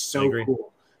think it's so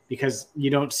cool because you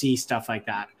don't see stuff like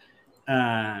that.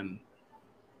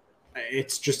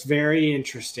 It's just very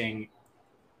interesting.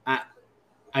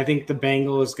 I think the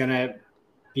Bengal is going to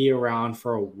be around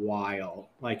for a while.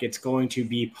 Like, it's going to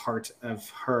be part of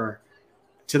her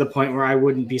to the point where I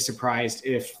wouldn't be surprised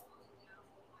if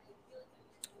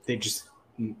they just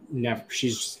never,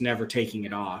 she's just never taking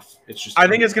it off. It's just, I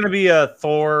think it's going to be a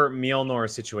Thor Mjolnir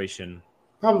situation.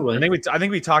 probably. I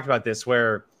think we talked about this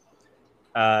where,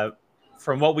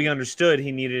 from what we understood,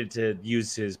 he needed to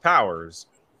use his powers,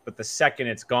 but the second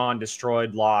it's gone,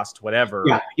 destroyed, lost, whatever.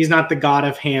 Yeah, he's not the god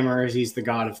of hammers; he's the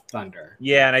god of thunder.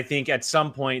 Yeah, and I think at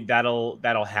some point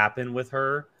that'll happen with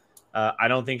her. I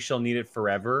don't think she'll need it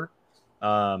forever,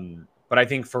 but I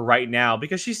think for right now,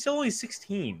 because she's still only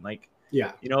 16, like,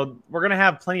 yeah, you know, we're gonna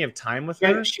have plenty of time with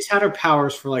her. She's had her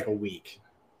powers for like a week.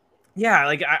 Yeah,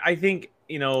 like I think,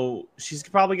 you know, she's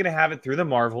probably going to have it through the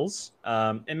Marvels.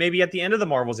 And maybe at the end of the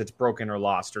Marvels, it's broken or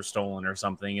lost or stolen or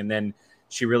something. And then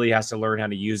she really has to learn how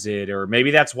to use it. Or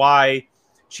maybe that's why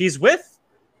she's with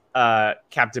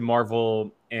Captain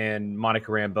Marvel and Monica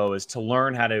Rambeau, is to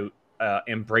learn how to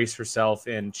embrace herself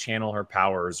and channel her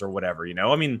powers or whatever, you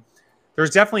know? I mean,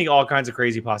 there's definitely all kinds of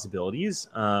crazy possibilities.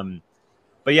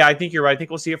 But yeah, I think you're right. I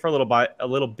think we'll see it for a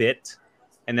little bit.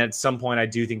 And at some point, I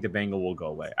do think the Bengal will go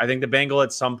away. I think the Bengal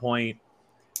at some point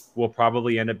will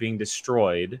probably end up being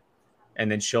destroyed,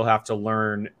 and then she'll have to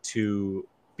learn to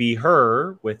be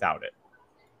her without it.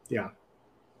 Yeah. I'm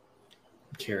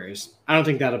curious. I don't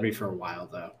think that'll be for a while,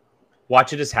 though.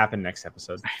 Watch it just happen next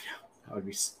episode. I know. That would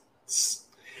be...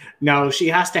 No, she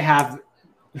has to have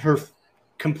her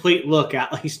complete look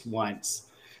at least once.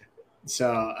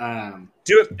 So...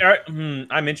 do it.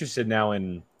 I'm interested now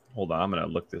in... Hold on, I'm going to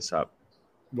look this up.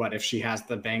 What if she has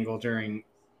the Bengal during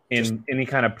any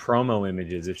kind of promo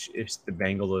images? If the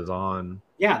Bengal is on,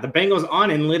 yeah, the Bengal's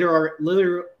on in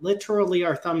literally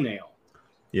our thumbnail.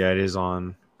 Yeah, it is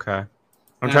on. Okay,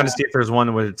 I'm trying to see if there's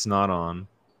one where it's not on.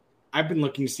 I've been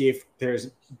looking to see if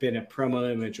there's been a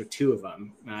promo image with two of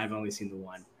them, and I've only seen the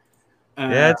one.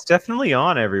 Yeah, it's definitely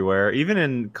on everywhere. Even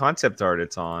in concept art,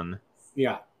 it's on.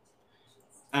 Yeah.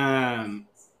 One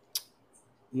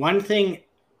thing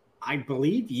I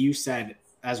believe you said,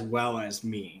 as well as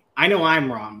me, I know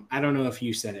I'm wrong. I don't know if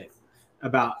you said it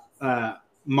about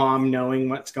mom knowing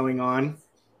what's going on.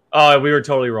 Oh, we were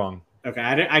totally wrong. Okay,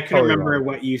 I couldn't remember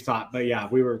what you thought, but yeah,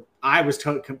 I was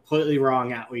completely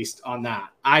wrong, at least on that.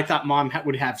 I thought mom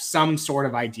would have some sort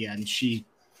of idea, and she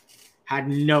had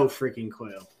no freaking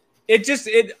clue.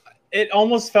 It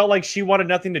almost felt like she wanted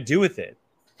nothing to do with it.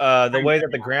 The way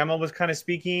that the grandma was kind of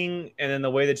speaking, and then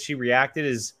the way that she reacted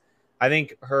is, I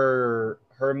think her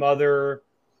mother.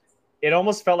 It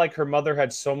almost felt like her mother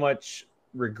had so much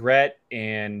regret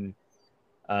and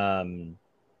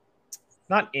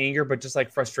not anger, but just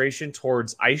like frustration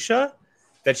towards Aisha,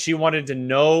 that she wanted to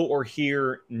know or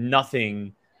hear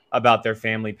nothing about their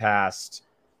family past.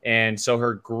 And so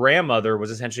her grandmother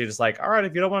was essentially just like, all right,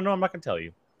 if you don't want to know, I'm not going to tell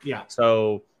you. Yeah.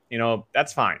 So, you know,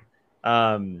 that's fine.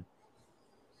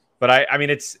 But I mean,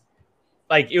 it's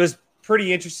like, it was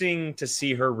pretty interesting to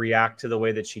see her react to the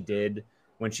way that she did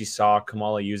when she saw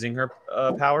Kamala using her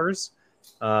powers.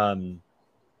 And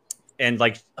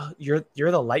like, oh, you're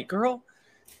the light girl.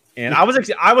 And I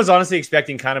was honestly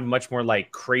expecting kind of much more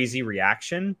like crazy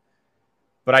reaction,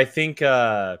 but I think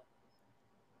her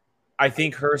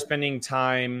spending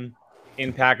time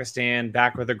in Pakistan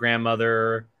back with her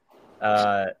grandmother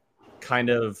kind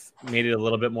of made it a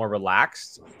little bit more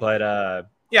relaxed. But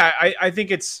yeah, I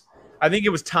think it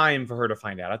was time for her to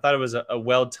find out. I thought it was a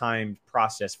well-timed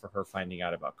process for her finding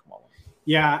out about Kamala.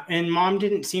 Yeah, and mom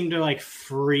didn't seem to like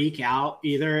freak out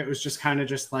either. It was just kind of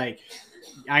just like,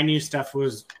 I knew stuff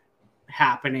was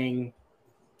happening,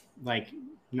 like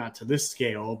not to this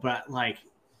scale, but like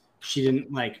she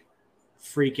didn't like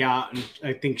freak out, and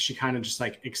I think she kind of just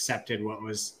like accepted what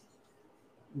was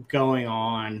going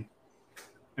on.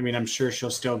 I mean, I'm sure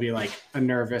she'll still be like a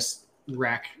nervous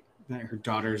wreck that her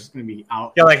daughter's gonna be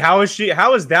out. Yeah, like how is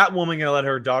that woman gonna let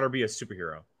her daughter be a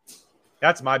superhero?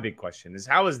 That's my big question, is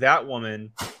how is that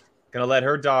woman gonna let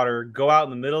her daughter go out in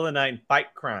the middle of the night and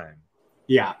fight crime?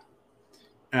 Yeah.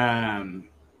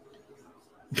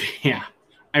 Yeah.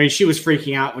 I mean, she was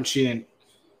freaking out when she didn't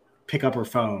pick up her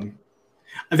phone.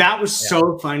 That was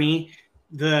so funny.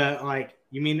 You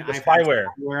mean I've had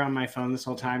spyware on my phone this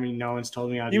whole time and no one's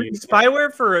told me how to use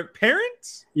spyware for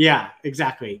parents? Yeah,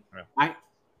 exactly. Yeah.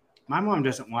 My mom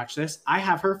doesn't watch this. I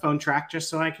have her phone tracked just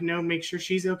so I can make sure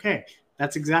she's okay.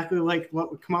 That's exactly like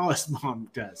what Kamala's mom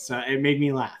does. So it made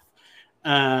me laugh.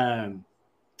 Trying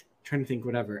to think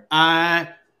whatever.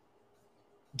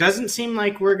 Doesn't seem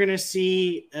like we're going to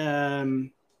see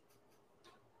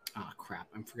Oh crap!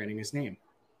 I'm forgetting his name.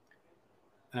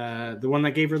 The one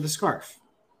that gave her the scarf.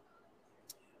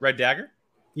 Red Dagger?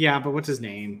 Yeah, but what's his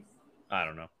name? I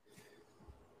don't know.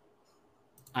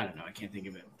 I don't know. I can't think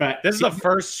of it. But This is the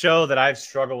first show that I've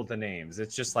struggled with the names.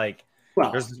 It's just like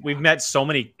we've met so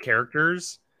many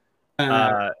characters.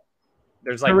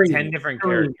 There's like Kareem. 10 different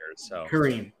characters. So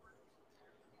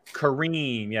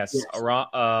Kareem, yes.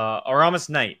 Aramis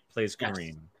Knight plays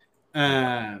Kareem.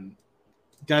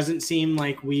 Doesn't seem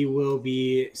like we will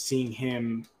be seeing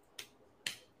him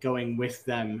going with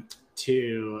them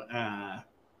to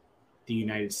the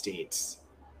United States.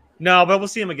 No, but we'll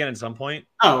see him again at some point.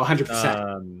 Oh,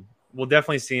 100%. We'll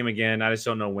definitely see him again. I just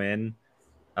don't know when.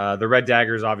 The Red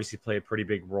Daggers obviously play a pretty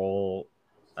big role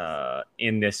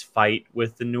in this fight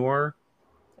with the Noor,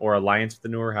 or alliance with the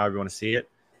Noor, however you want to see it.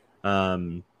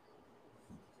 But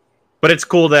it's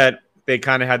cool that they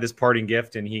kind of had this parting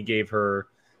gift, and he gave her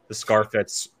the scarf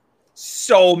that's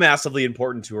so massively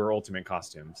important to her ultimate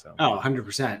costume. So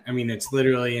 100%. I mean, it's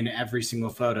literally in every single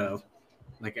photo.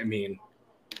 Like, I mean,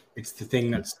 it's the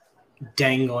thing that's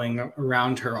dangling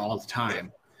around her all the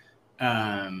time.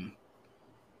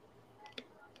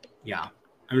 Yeah,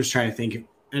 I'm just trying to think of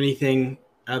anything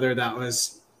other that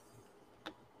was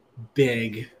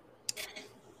big.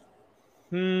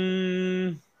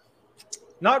 Not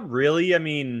really. I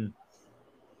mean,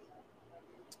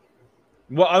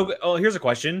 well, here's a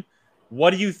question.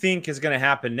 What do you think is going to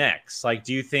happen next? Like,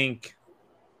 do you think...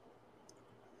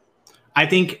 I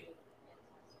think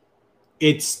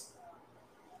it's...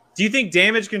 Do you think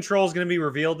damage control is going to be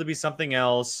revealed to be something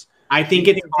else? I think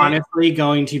it's honestly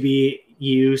going to be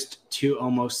used to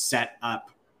almost set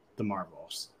up the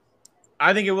Marvels.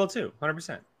 I think it will too,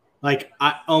 100%. Like,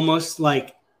 I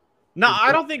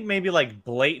don't think maybe like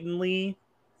blatantly,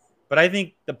 but I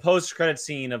think the post-credit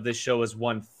scene of this show is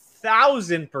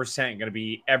 1,000% going to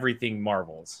be everything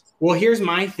Marvels. Well, here's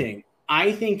my thing.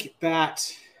 I think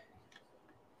that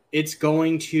it's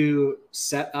going to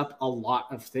set up a lot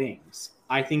of things.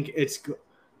 I think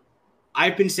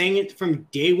I've been saying it from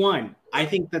day one. I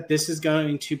think that this is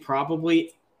going to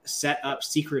probably set up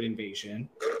Secret Invasion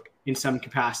in some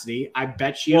capacity. I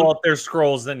bet you. Well, if there's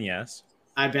scrolls, then yes.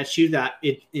 I bet you that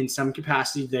in some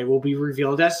capacity they will be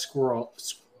revealed as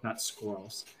scrolls,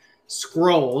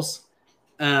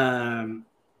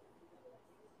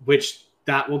 which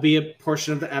that will be a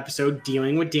portion of the episode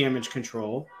dealing with damage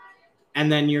control.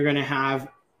 And then you're going to have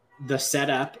the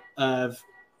setup of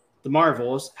the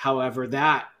Marvels, however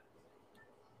that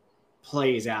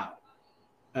plays out.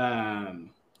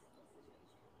 And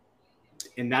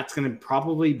that's going to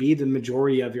probably be the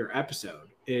majority of your episode.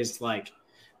 Is like,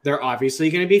 they're obviously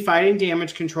going to be fighting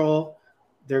damage control.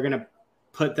 They're going to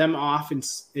put them off in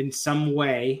some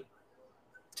way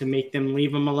to make them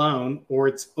leave them alone, or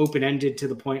it's open-ended to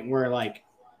the point where like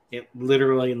it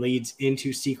literally leads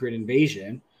into Secret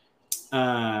Invasion.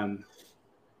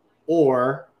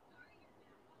 Or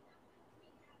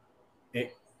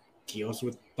it deals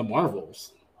with the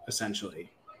Marvels,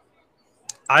 essentially.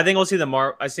 I think we'll see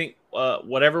I think I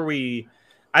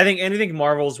think anything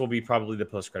Marvels will be probably the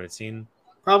post-credit scene.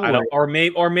 Probably. Or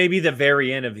maybe the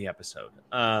very end of the episode.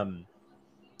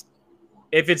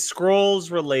 If it's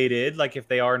scrolls related, like if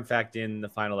they are in fact in the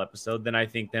final episode, then I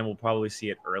think we'll probably see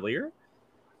it earlier.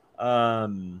 I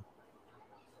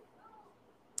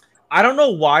don't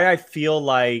know why I feel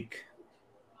like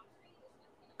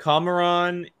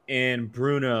Cameron and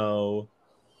Bruno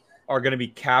are going to be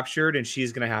captured and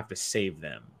she's going to have to save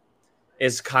them.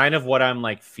 Is kind of what I'm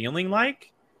like feeling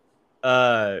like.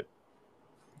 Because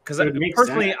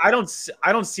personally, sense.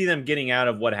 I don't see them getting out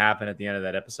of what happened at the end of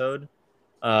that episode.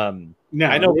 No,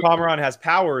 I know Cameron has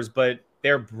powers, but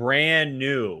they're brand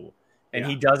new, and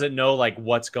he doesn't know like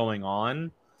what's going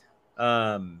on.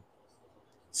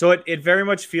 So it very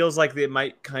much feels like it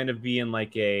might kind of be in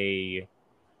like a,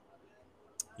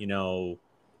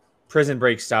 Prison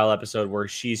Break style episode where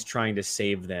she's trying to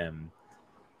save them,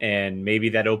 and maybe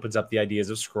that opens up the ideas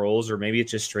of scrolls, or maybe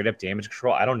it's just straight up damage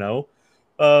control. I don't know.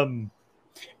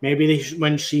 Maybe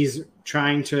when she's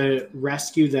trying to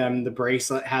rescue them, the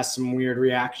bracelet has some weird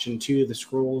reaction to the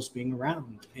scrolls being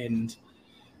around, and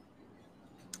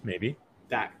maybe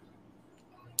that.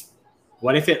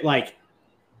 What if it like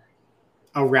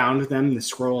around them, the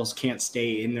scrolls can't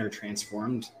stay in their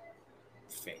transformed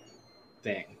thing?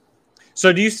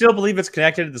 So, do you still believe it's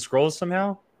connected to the scrolls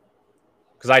somehow?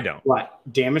 Because I don't. What,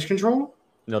 damage control?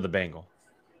 No, the bangle.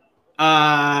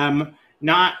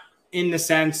 Not in the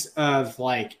sense of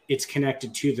like it's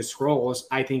connected to the scrolls.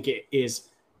 I think it is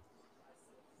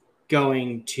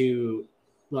going to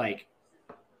like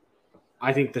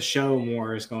I think the show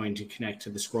more is going to connect to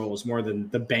the scrolls more than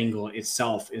the bangle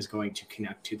itself is going to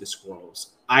connect to the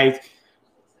scrolls. I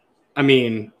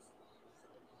mean,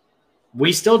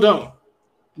 we still don't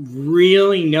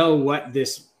really know what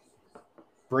this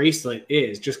bracelet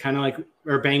is, just kind of like,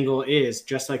 or bangle is,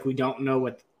 just like we don't know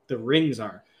what the rings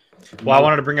are. Well, I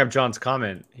wanted to bring up John's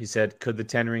comment. He said, could the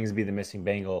 10 rings be the missing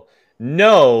bangle?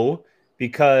 No,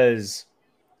 because,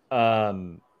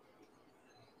 well,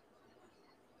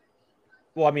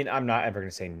 I mean, I'm not ever going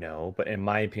to say no, but in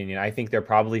my opinion, I think they're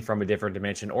probably from a different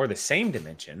dimension or the same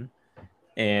dimension.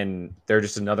 And they're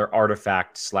just another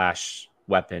artifact slash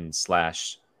weapon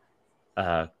slash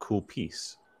cool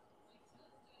piece.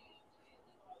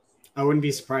 I wouldn't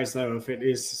be surprised, though, if it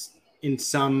is in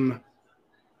some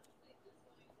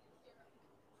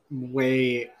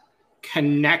way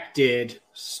connected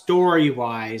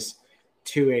story-wise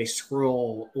to a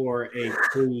scroll or a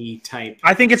Kree type.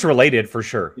 I think it's related for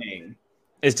sure. Thing.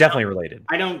 It's definitely related.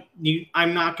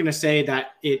 I'm not going to say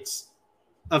that it's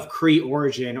of Kree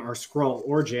origin or scroll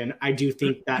origin. I do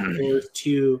think that those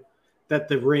two, that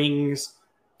the rings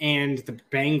and the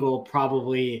bangle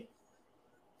probably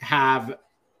have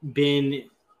been,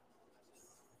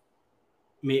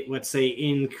 let's say,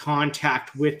 in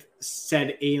contact with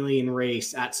said alien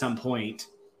race at some point.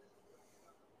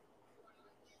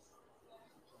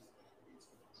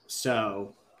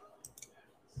 So,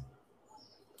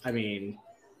 I mean,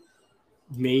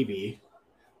 maybe.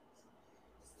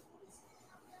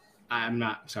 I'm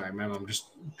not sorry. My mom just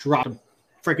dropped a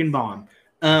freaking bomb.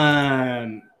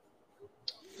 And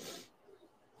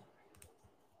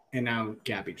now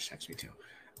Gabby just texted me too.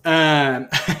 But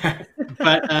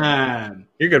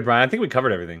you're good, Brian. I think we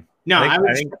covered everything. No,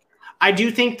 I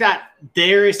do think that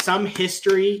there is some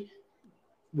history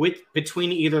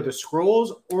between either the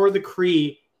scrolls or the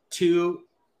Kree to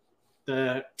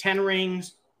the 10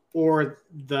 rings or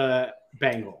the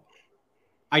bangle.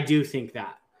 I do think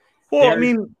that. Well, I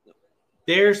mean,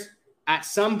 there's at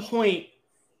some point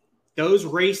those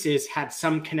races had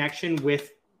some connection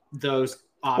with those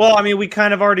objects. Well, I mean, we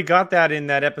kind of already got that in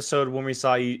that episode when we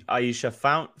saw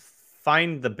Aisha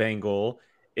find the bangle.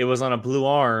 It was on a blue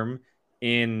arm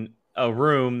in a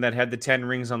room that had the 10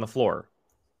 rings on the floor.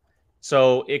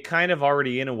 So it kind of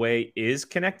already, in a way, is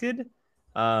connected.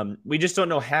 We just don't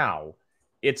know how.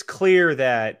 It's clear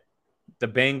that the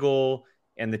bangle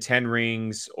and the 10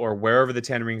 rings, or wherever the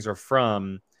 10 rings are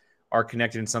from, are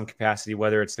connected in some capacity,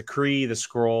 whether it's the Kree, the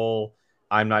scroll,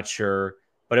 I'm not sure.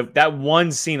 But if that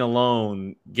one scene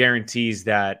alone guarantees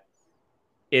that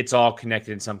it's all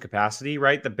connected in some capacity,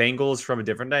 right? The bangle is from a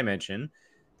different dimension.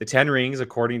 The 10 rings,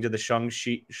 according to the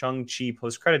Shang-Chi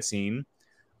post-credit scene,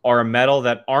 are a metal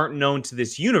that aren't known to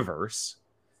this universe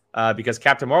because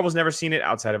Captain Marvel's never seen it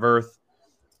outside of Earth,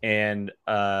 and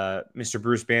Mr.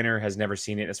 Bruce Banner has never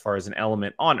seen it as far as an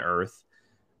element on Earth.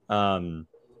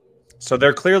 So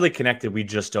they're clearly connected. We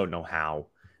just don't know how.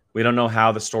 We don't know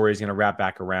how the story is going to wrap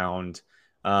back around.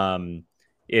 I don't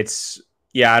know. It's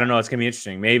going to be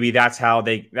interesting. Maybe that's how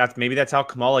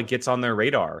Kamala gets on their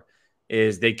radar,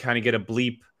 is they kind of get a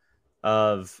bleep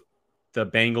of the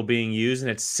bangle being used,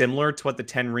 and it's similar to what the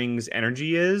 10 rings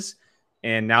energy is.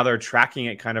 And now they're tracking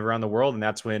it kind of around the world. And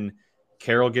that's when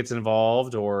Carol gets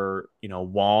involved, or,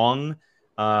 Wong.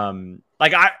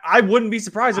 I wouldn't be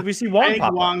surprised if we see Wong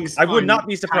pop up. I would not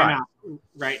be surprised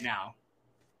right now.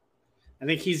 I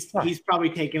think he's probably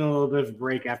taking a little bit of a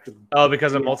break after.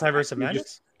 Because of Multiverse of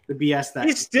Madness? The BS that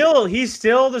he's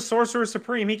still the Sorcerer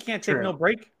Supreme. He can't take no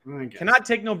break. Cannot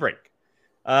take no break.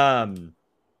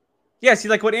 See,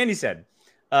 like what Andy said.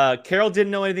 Carol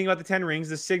didn't know anything about the 10 rings.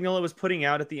 The signal it was putting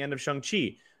out at the end of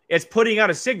Shang-Chi. It's putting out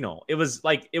a signal. It was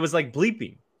like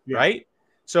bleeping, right?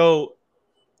 So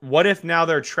what if now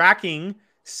they're tracking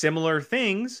similar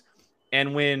things,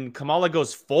 and when Kamala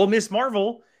goes full Miss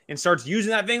Marvel and starts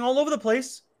using that thing all over the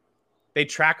place, they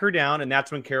track her down, and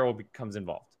that's when Carol becomes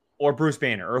involved, or Bruce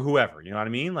Banner, or whoever. You know what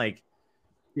I mean? Like,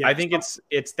 I think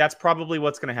that's probably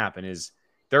what's going to happen. Is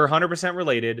they're 100%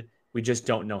 related. We just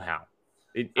don't know how.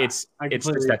 It's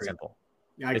just that simple.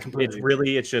 Yeah,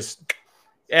 it's just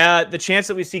the chance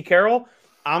that we see Carol.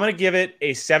 I'm going to give it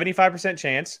a 75%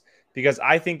 chance, because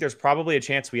I think there's probably a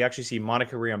chance we actually see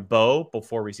Monica Rambeau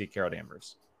before we see Carol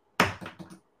Danvers.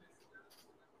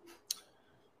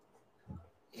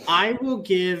 I will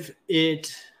give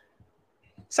it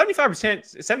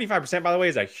 75%. 75%, by the way,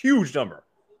 is a huge number.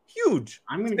 Huge.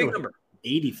 I'm going to go number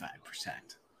 85%.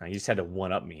 You just had to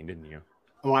one up me, didn't you?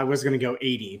 Oh, I was going to go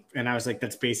 80, and I was like,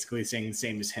 that's basically saying the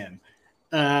same as him.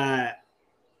 Because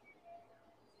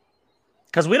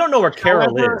we don't know where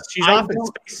Carol is. She's off in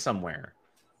space somewhere.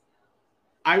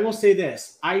 I will say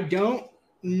this. I don't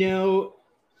know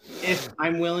if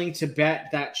I'm willing to bet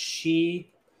that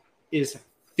she is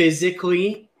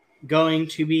physically going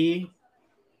to be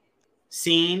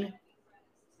seen,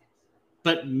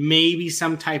 but maybe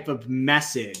some type of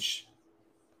message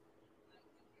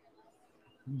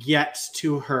gets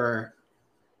to her.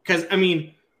 Because, I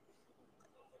mean,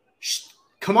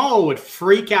 Kamala would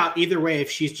freak out either way if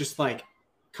she's just like,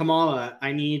 Kamala,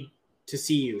 I need to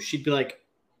see you. She'd be like,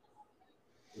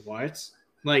 what?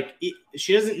 Like,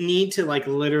 she doesn't need to, like,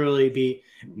 literally be,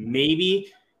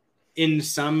 maybe in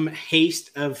some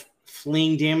haste of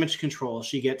fleeing damage control,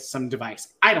 she gets some device.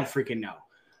 I don't freaking know.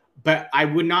 But I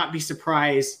would not be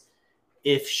surprised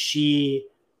if she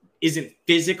isn't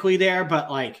physically there,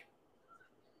 but, like,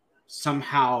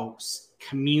 somehow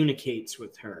communicates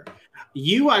with her.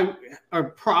 You are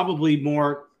probably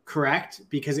more correct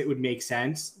because it would make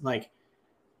sense. Like,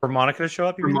 for Monica to show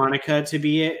up? For Monica to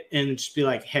be it and just be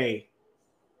like, hey,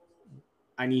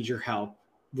 I need your help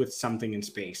with something in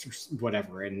space or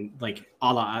whatever. And like,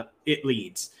 a la It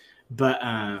Leads. But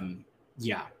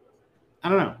yeah, I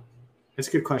don't know. That's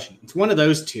a good question. It's one of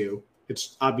those two.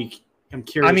 I'm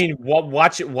curious. I mean,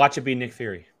 watch it be Nick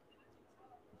Fury.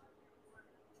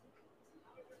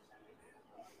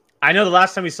 I know the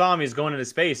last time we saw him, he was going into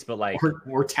space, but like,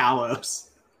 or Talos.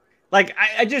 Like,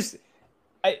 I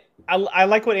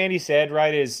like what Andy said.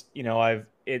 Right? Is, you know,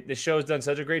 the show's done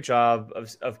such a great job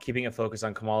of keeping a focus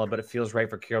on Kamala, but it feels right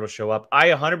for Carol to show up. I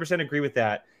 100% agree with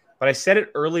that. But I said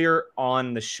it earlier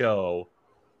on the show,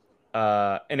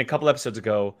 in a couple episodes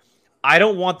ago. I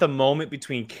don't want the moment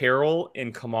between Carol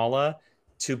and Kamala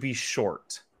to be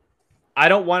short. I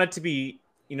don't want it to be,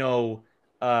 you know,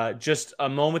 just a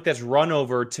moment that's run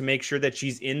over to make sure that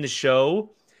she's in the show,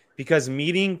 because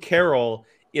meeting Carol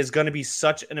is going to be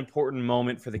such an important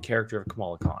moment for the character of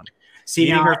Kamala Khan.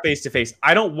 Meeting her face to face.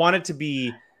 I don't want it to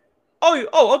be,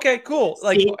 oh, okay, cool.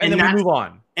 Like, and then we move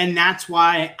on. And that's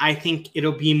why I think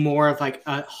it'll be more of like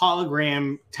a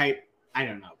hologram type. I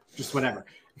don't know, just whatever.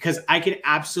 Because I could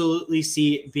absolutely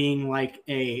see it being like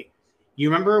you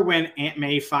remember when Aunt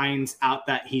May finds out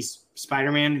that he's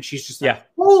Spider-Man and she's just like,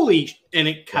 holy, and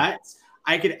it cuts.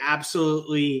 Yeah. I could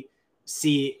absolutely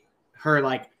see her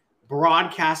like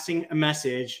broadcasting a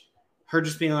message, her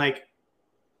just being like,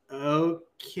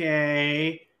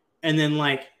 okay. And then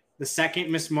like the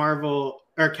second Miss Marvel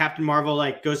or Captain Marvel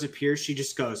like goes to Pierce, she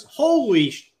just goes,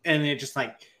 holy, and it just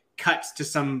like cuts to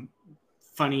some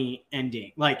funny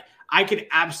ending. Like, I could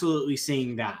absolutely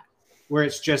sing that, where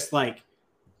it's just like,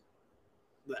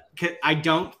 I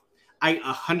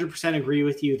 100% agree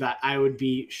with you that I would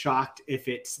be shocked if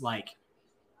it's like,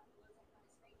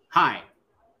 hi,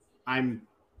 I'm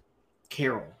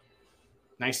Carol.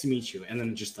 Nice to meet you. And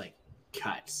then just like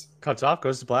cuts off,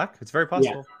 goes to black. It's very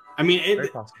possible. Yeah. I mean,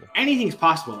 anything's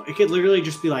possible. It could literally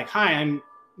just be like, hi,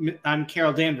 I'm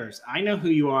Carol Danvers. I know who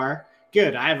you are.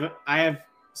 Good. I have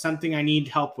something I need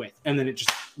help with. And then it just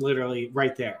literally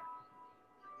right there.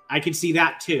 I could see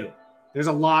that too. There's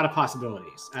a lot of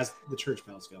possibilities as the church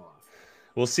bells go off.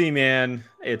 We'll see, man.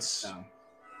 There's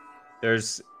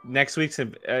next week's.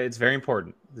 It's very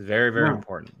important. It's very, very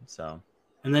important. So,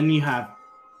 and then you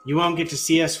won't get to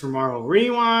see us for Marvel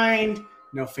Rewind.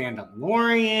 No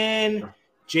Fandalorian.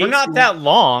 We're not that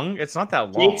long. It's not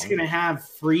that long. Jake's gonna have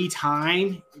free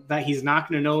time that he's not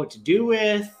gonna know what to do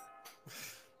with.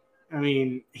 I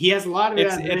mean, he has a lot of it.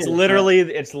 It's literally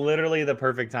the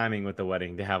perfect timing with the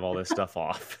wedding to have all this stuff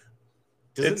off.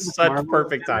 It's such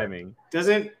perfect timing.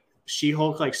 Doesn't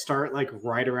She-Hulk like start like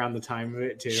right around the time of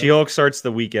it too? She-Hulk starts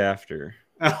the week after.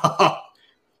 Oh,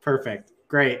 perfect.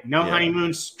 Great. No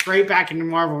honeymoon, straight back into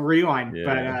Marvel Rewind. Yeah.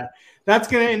 But that's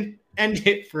going to end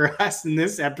it for us in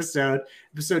this episode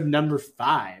number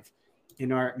 5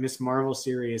 in our Miss Marvel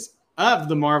series of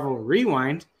the Marvel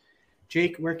Rewind.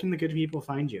 Jake, where can the good people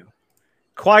find you?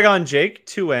 Qui-Gon Jake,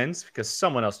 2 N's, because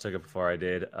someone else took it before I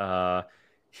did.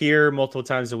 Here multiple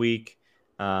times a week.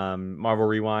 Marvel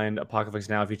Rewind, Apocalypse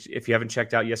Now. If you haven't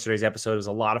checked out yesterday's episode, it was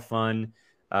a lot of fun.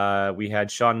 We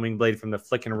had Sean Wingblade from the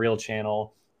Flick and Reel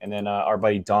channel, and then our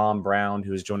buddy Dom Brown,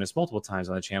 who has joined us multiple times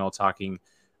on the channel, talking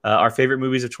our favorite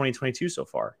movies of 2022 so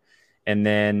far. And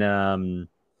then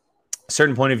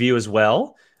Certain Point of View as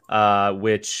well,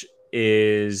 which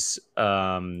is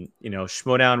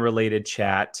Schmodown related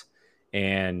chat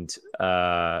and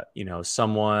a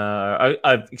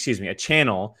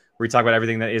channel where we talk about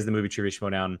everything that is the movie Trivia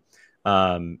Schmodown.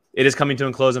 It is coming to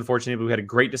a close, unfortunately, but we had a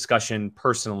great discussion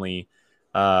personally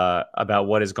about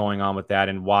what is going on with that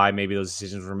and why maybe those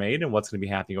decisions were made and what's going to be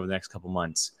happening over the next couple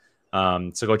months.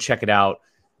 So go check it out.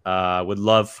 Would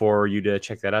love for you to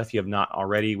check that out if you have not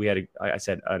already. We had,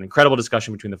 an incredible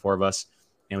discussion between the 4 of us,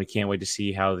 and we can't wait to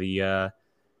see how the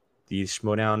the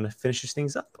Schmodown finishes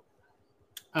things up.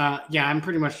 Yeah, I'm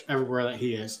pretty much everywhere that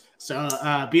he is. So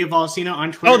be a Volcino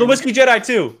on Twitter. Oh, the Whiskey Jedi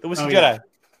too. The Whiskey Jedi. Yeah.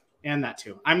 And that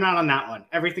too. I'm not on that one.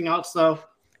 Everything else though.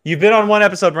 You've been on one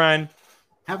episode, Brian.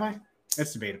 Have I?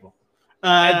 It's debatable.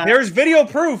 There's video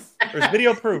proof. There's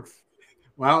video proof.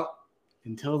 Well,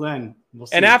 until then, we'll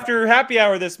see. And after happy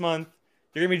hour this month,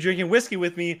 you're gonna be drinking whiskey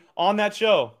with me on that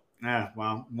show.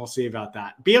 Well, we'll see about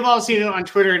that. Be a Volcino on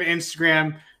Twitter and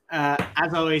Instagram.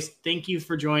 As always, thank you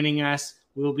for joining us.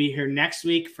 We'll be here next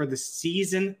week for the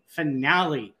season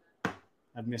finale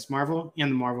of Miss Marvel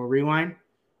and the Marvel Rewind.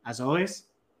 As always,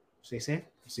 stay safe.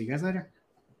 See you guys later.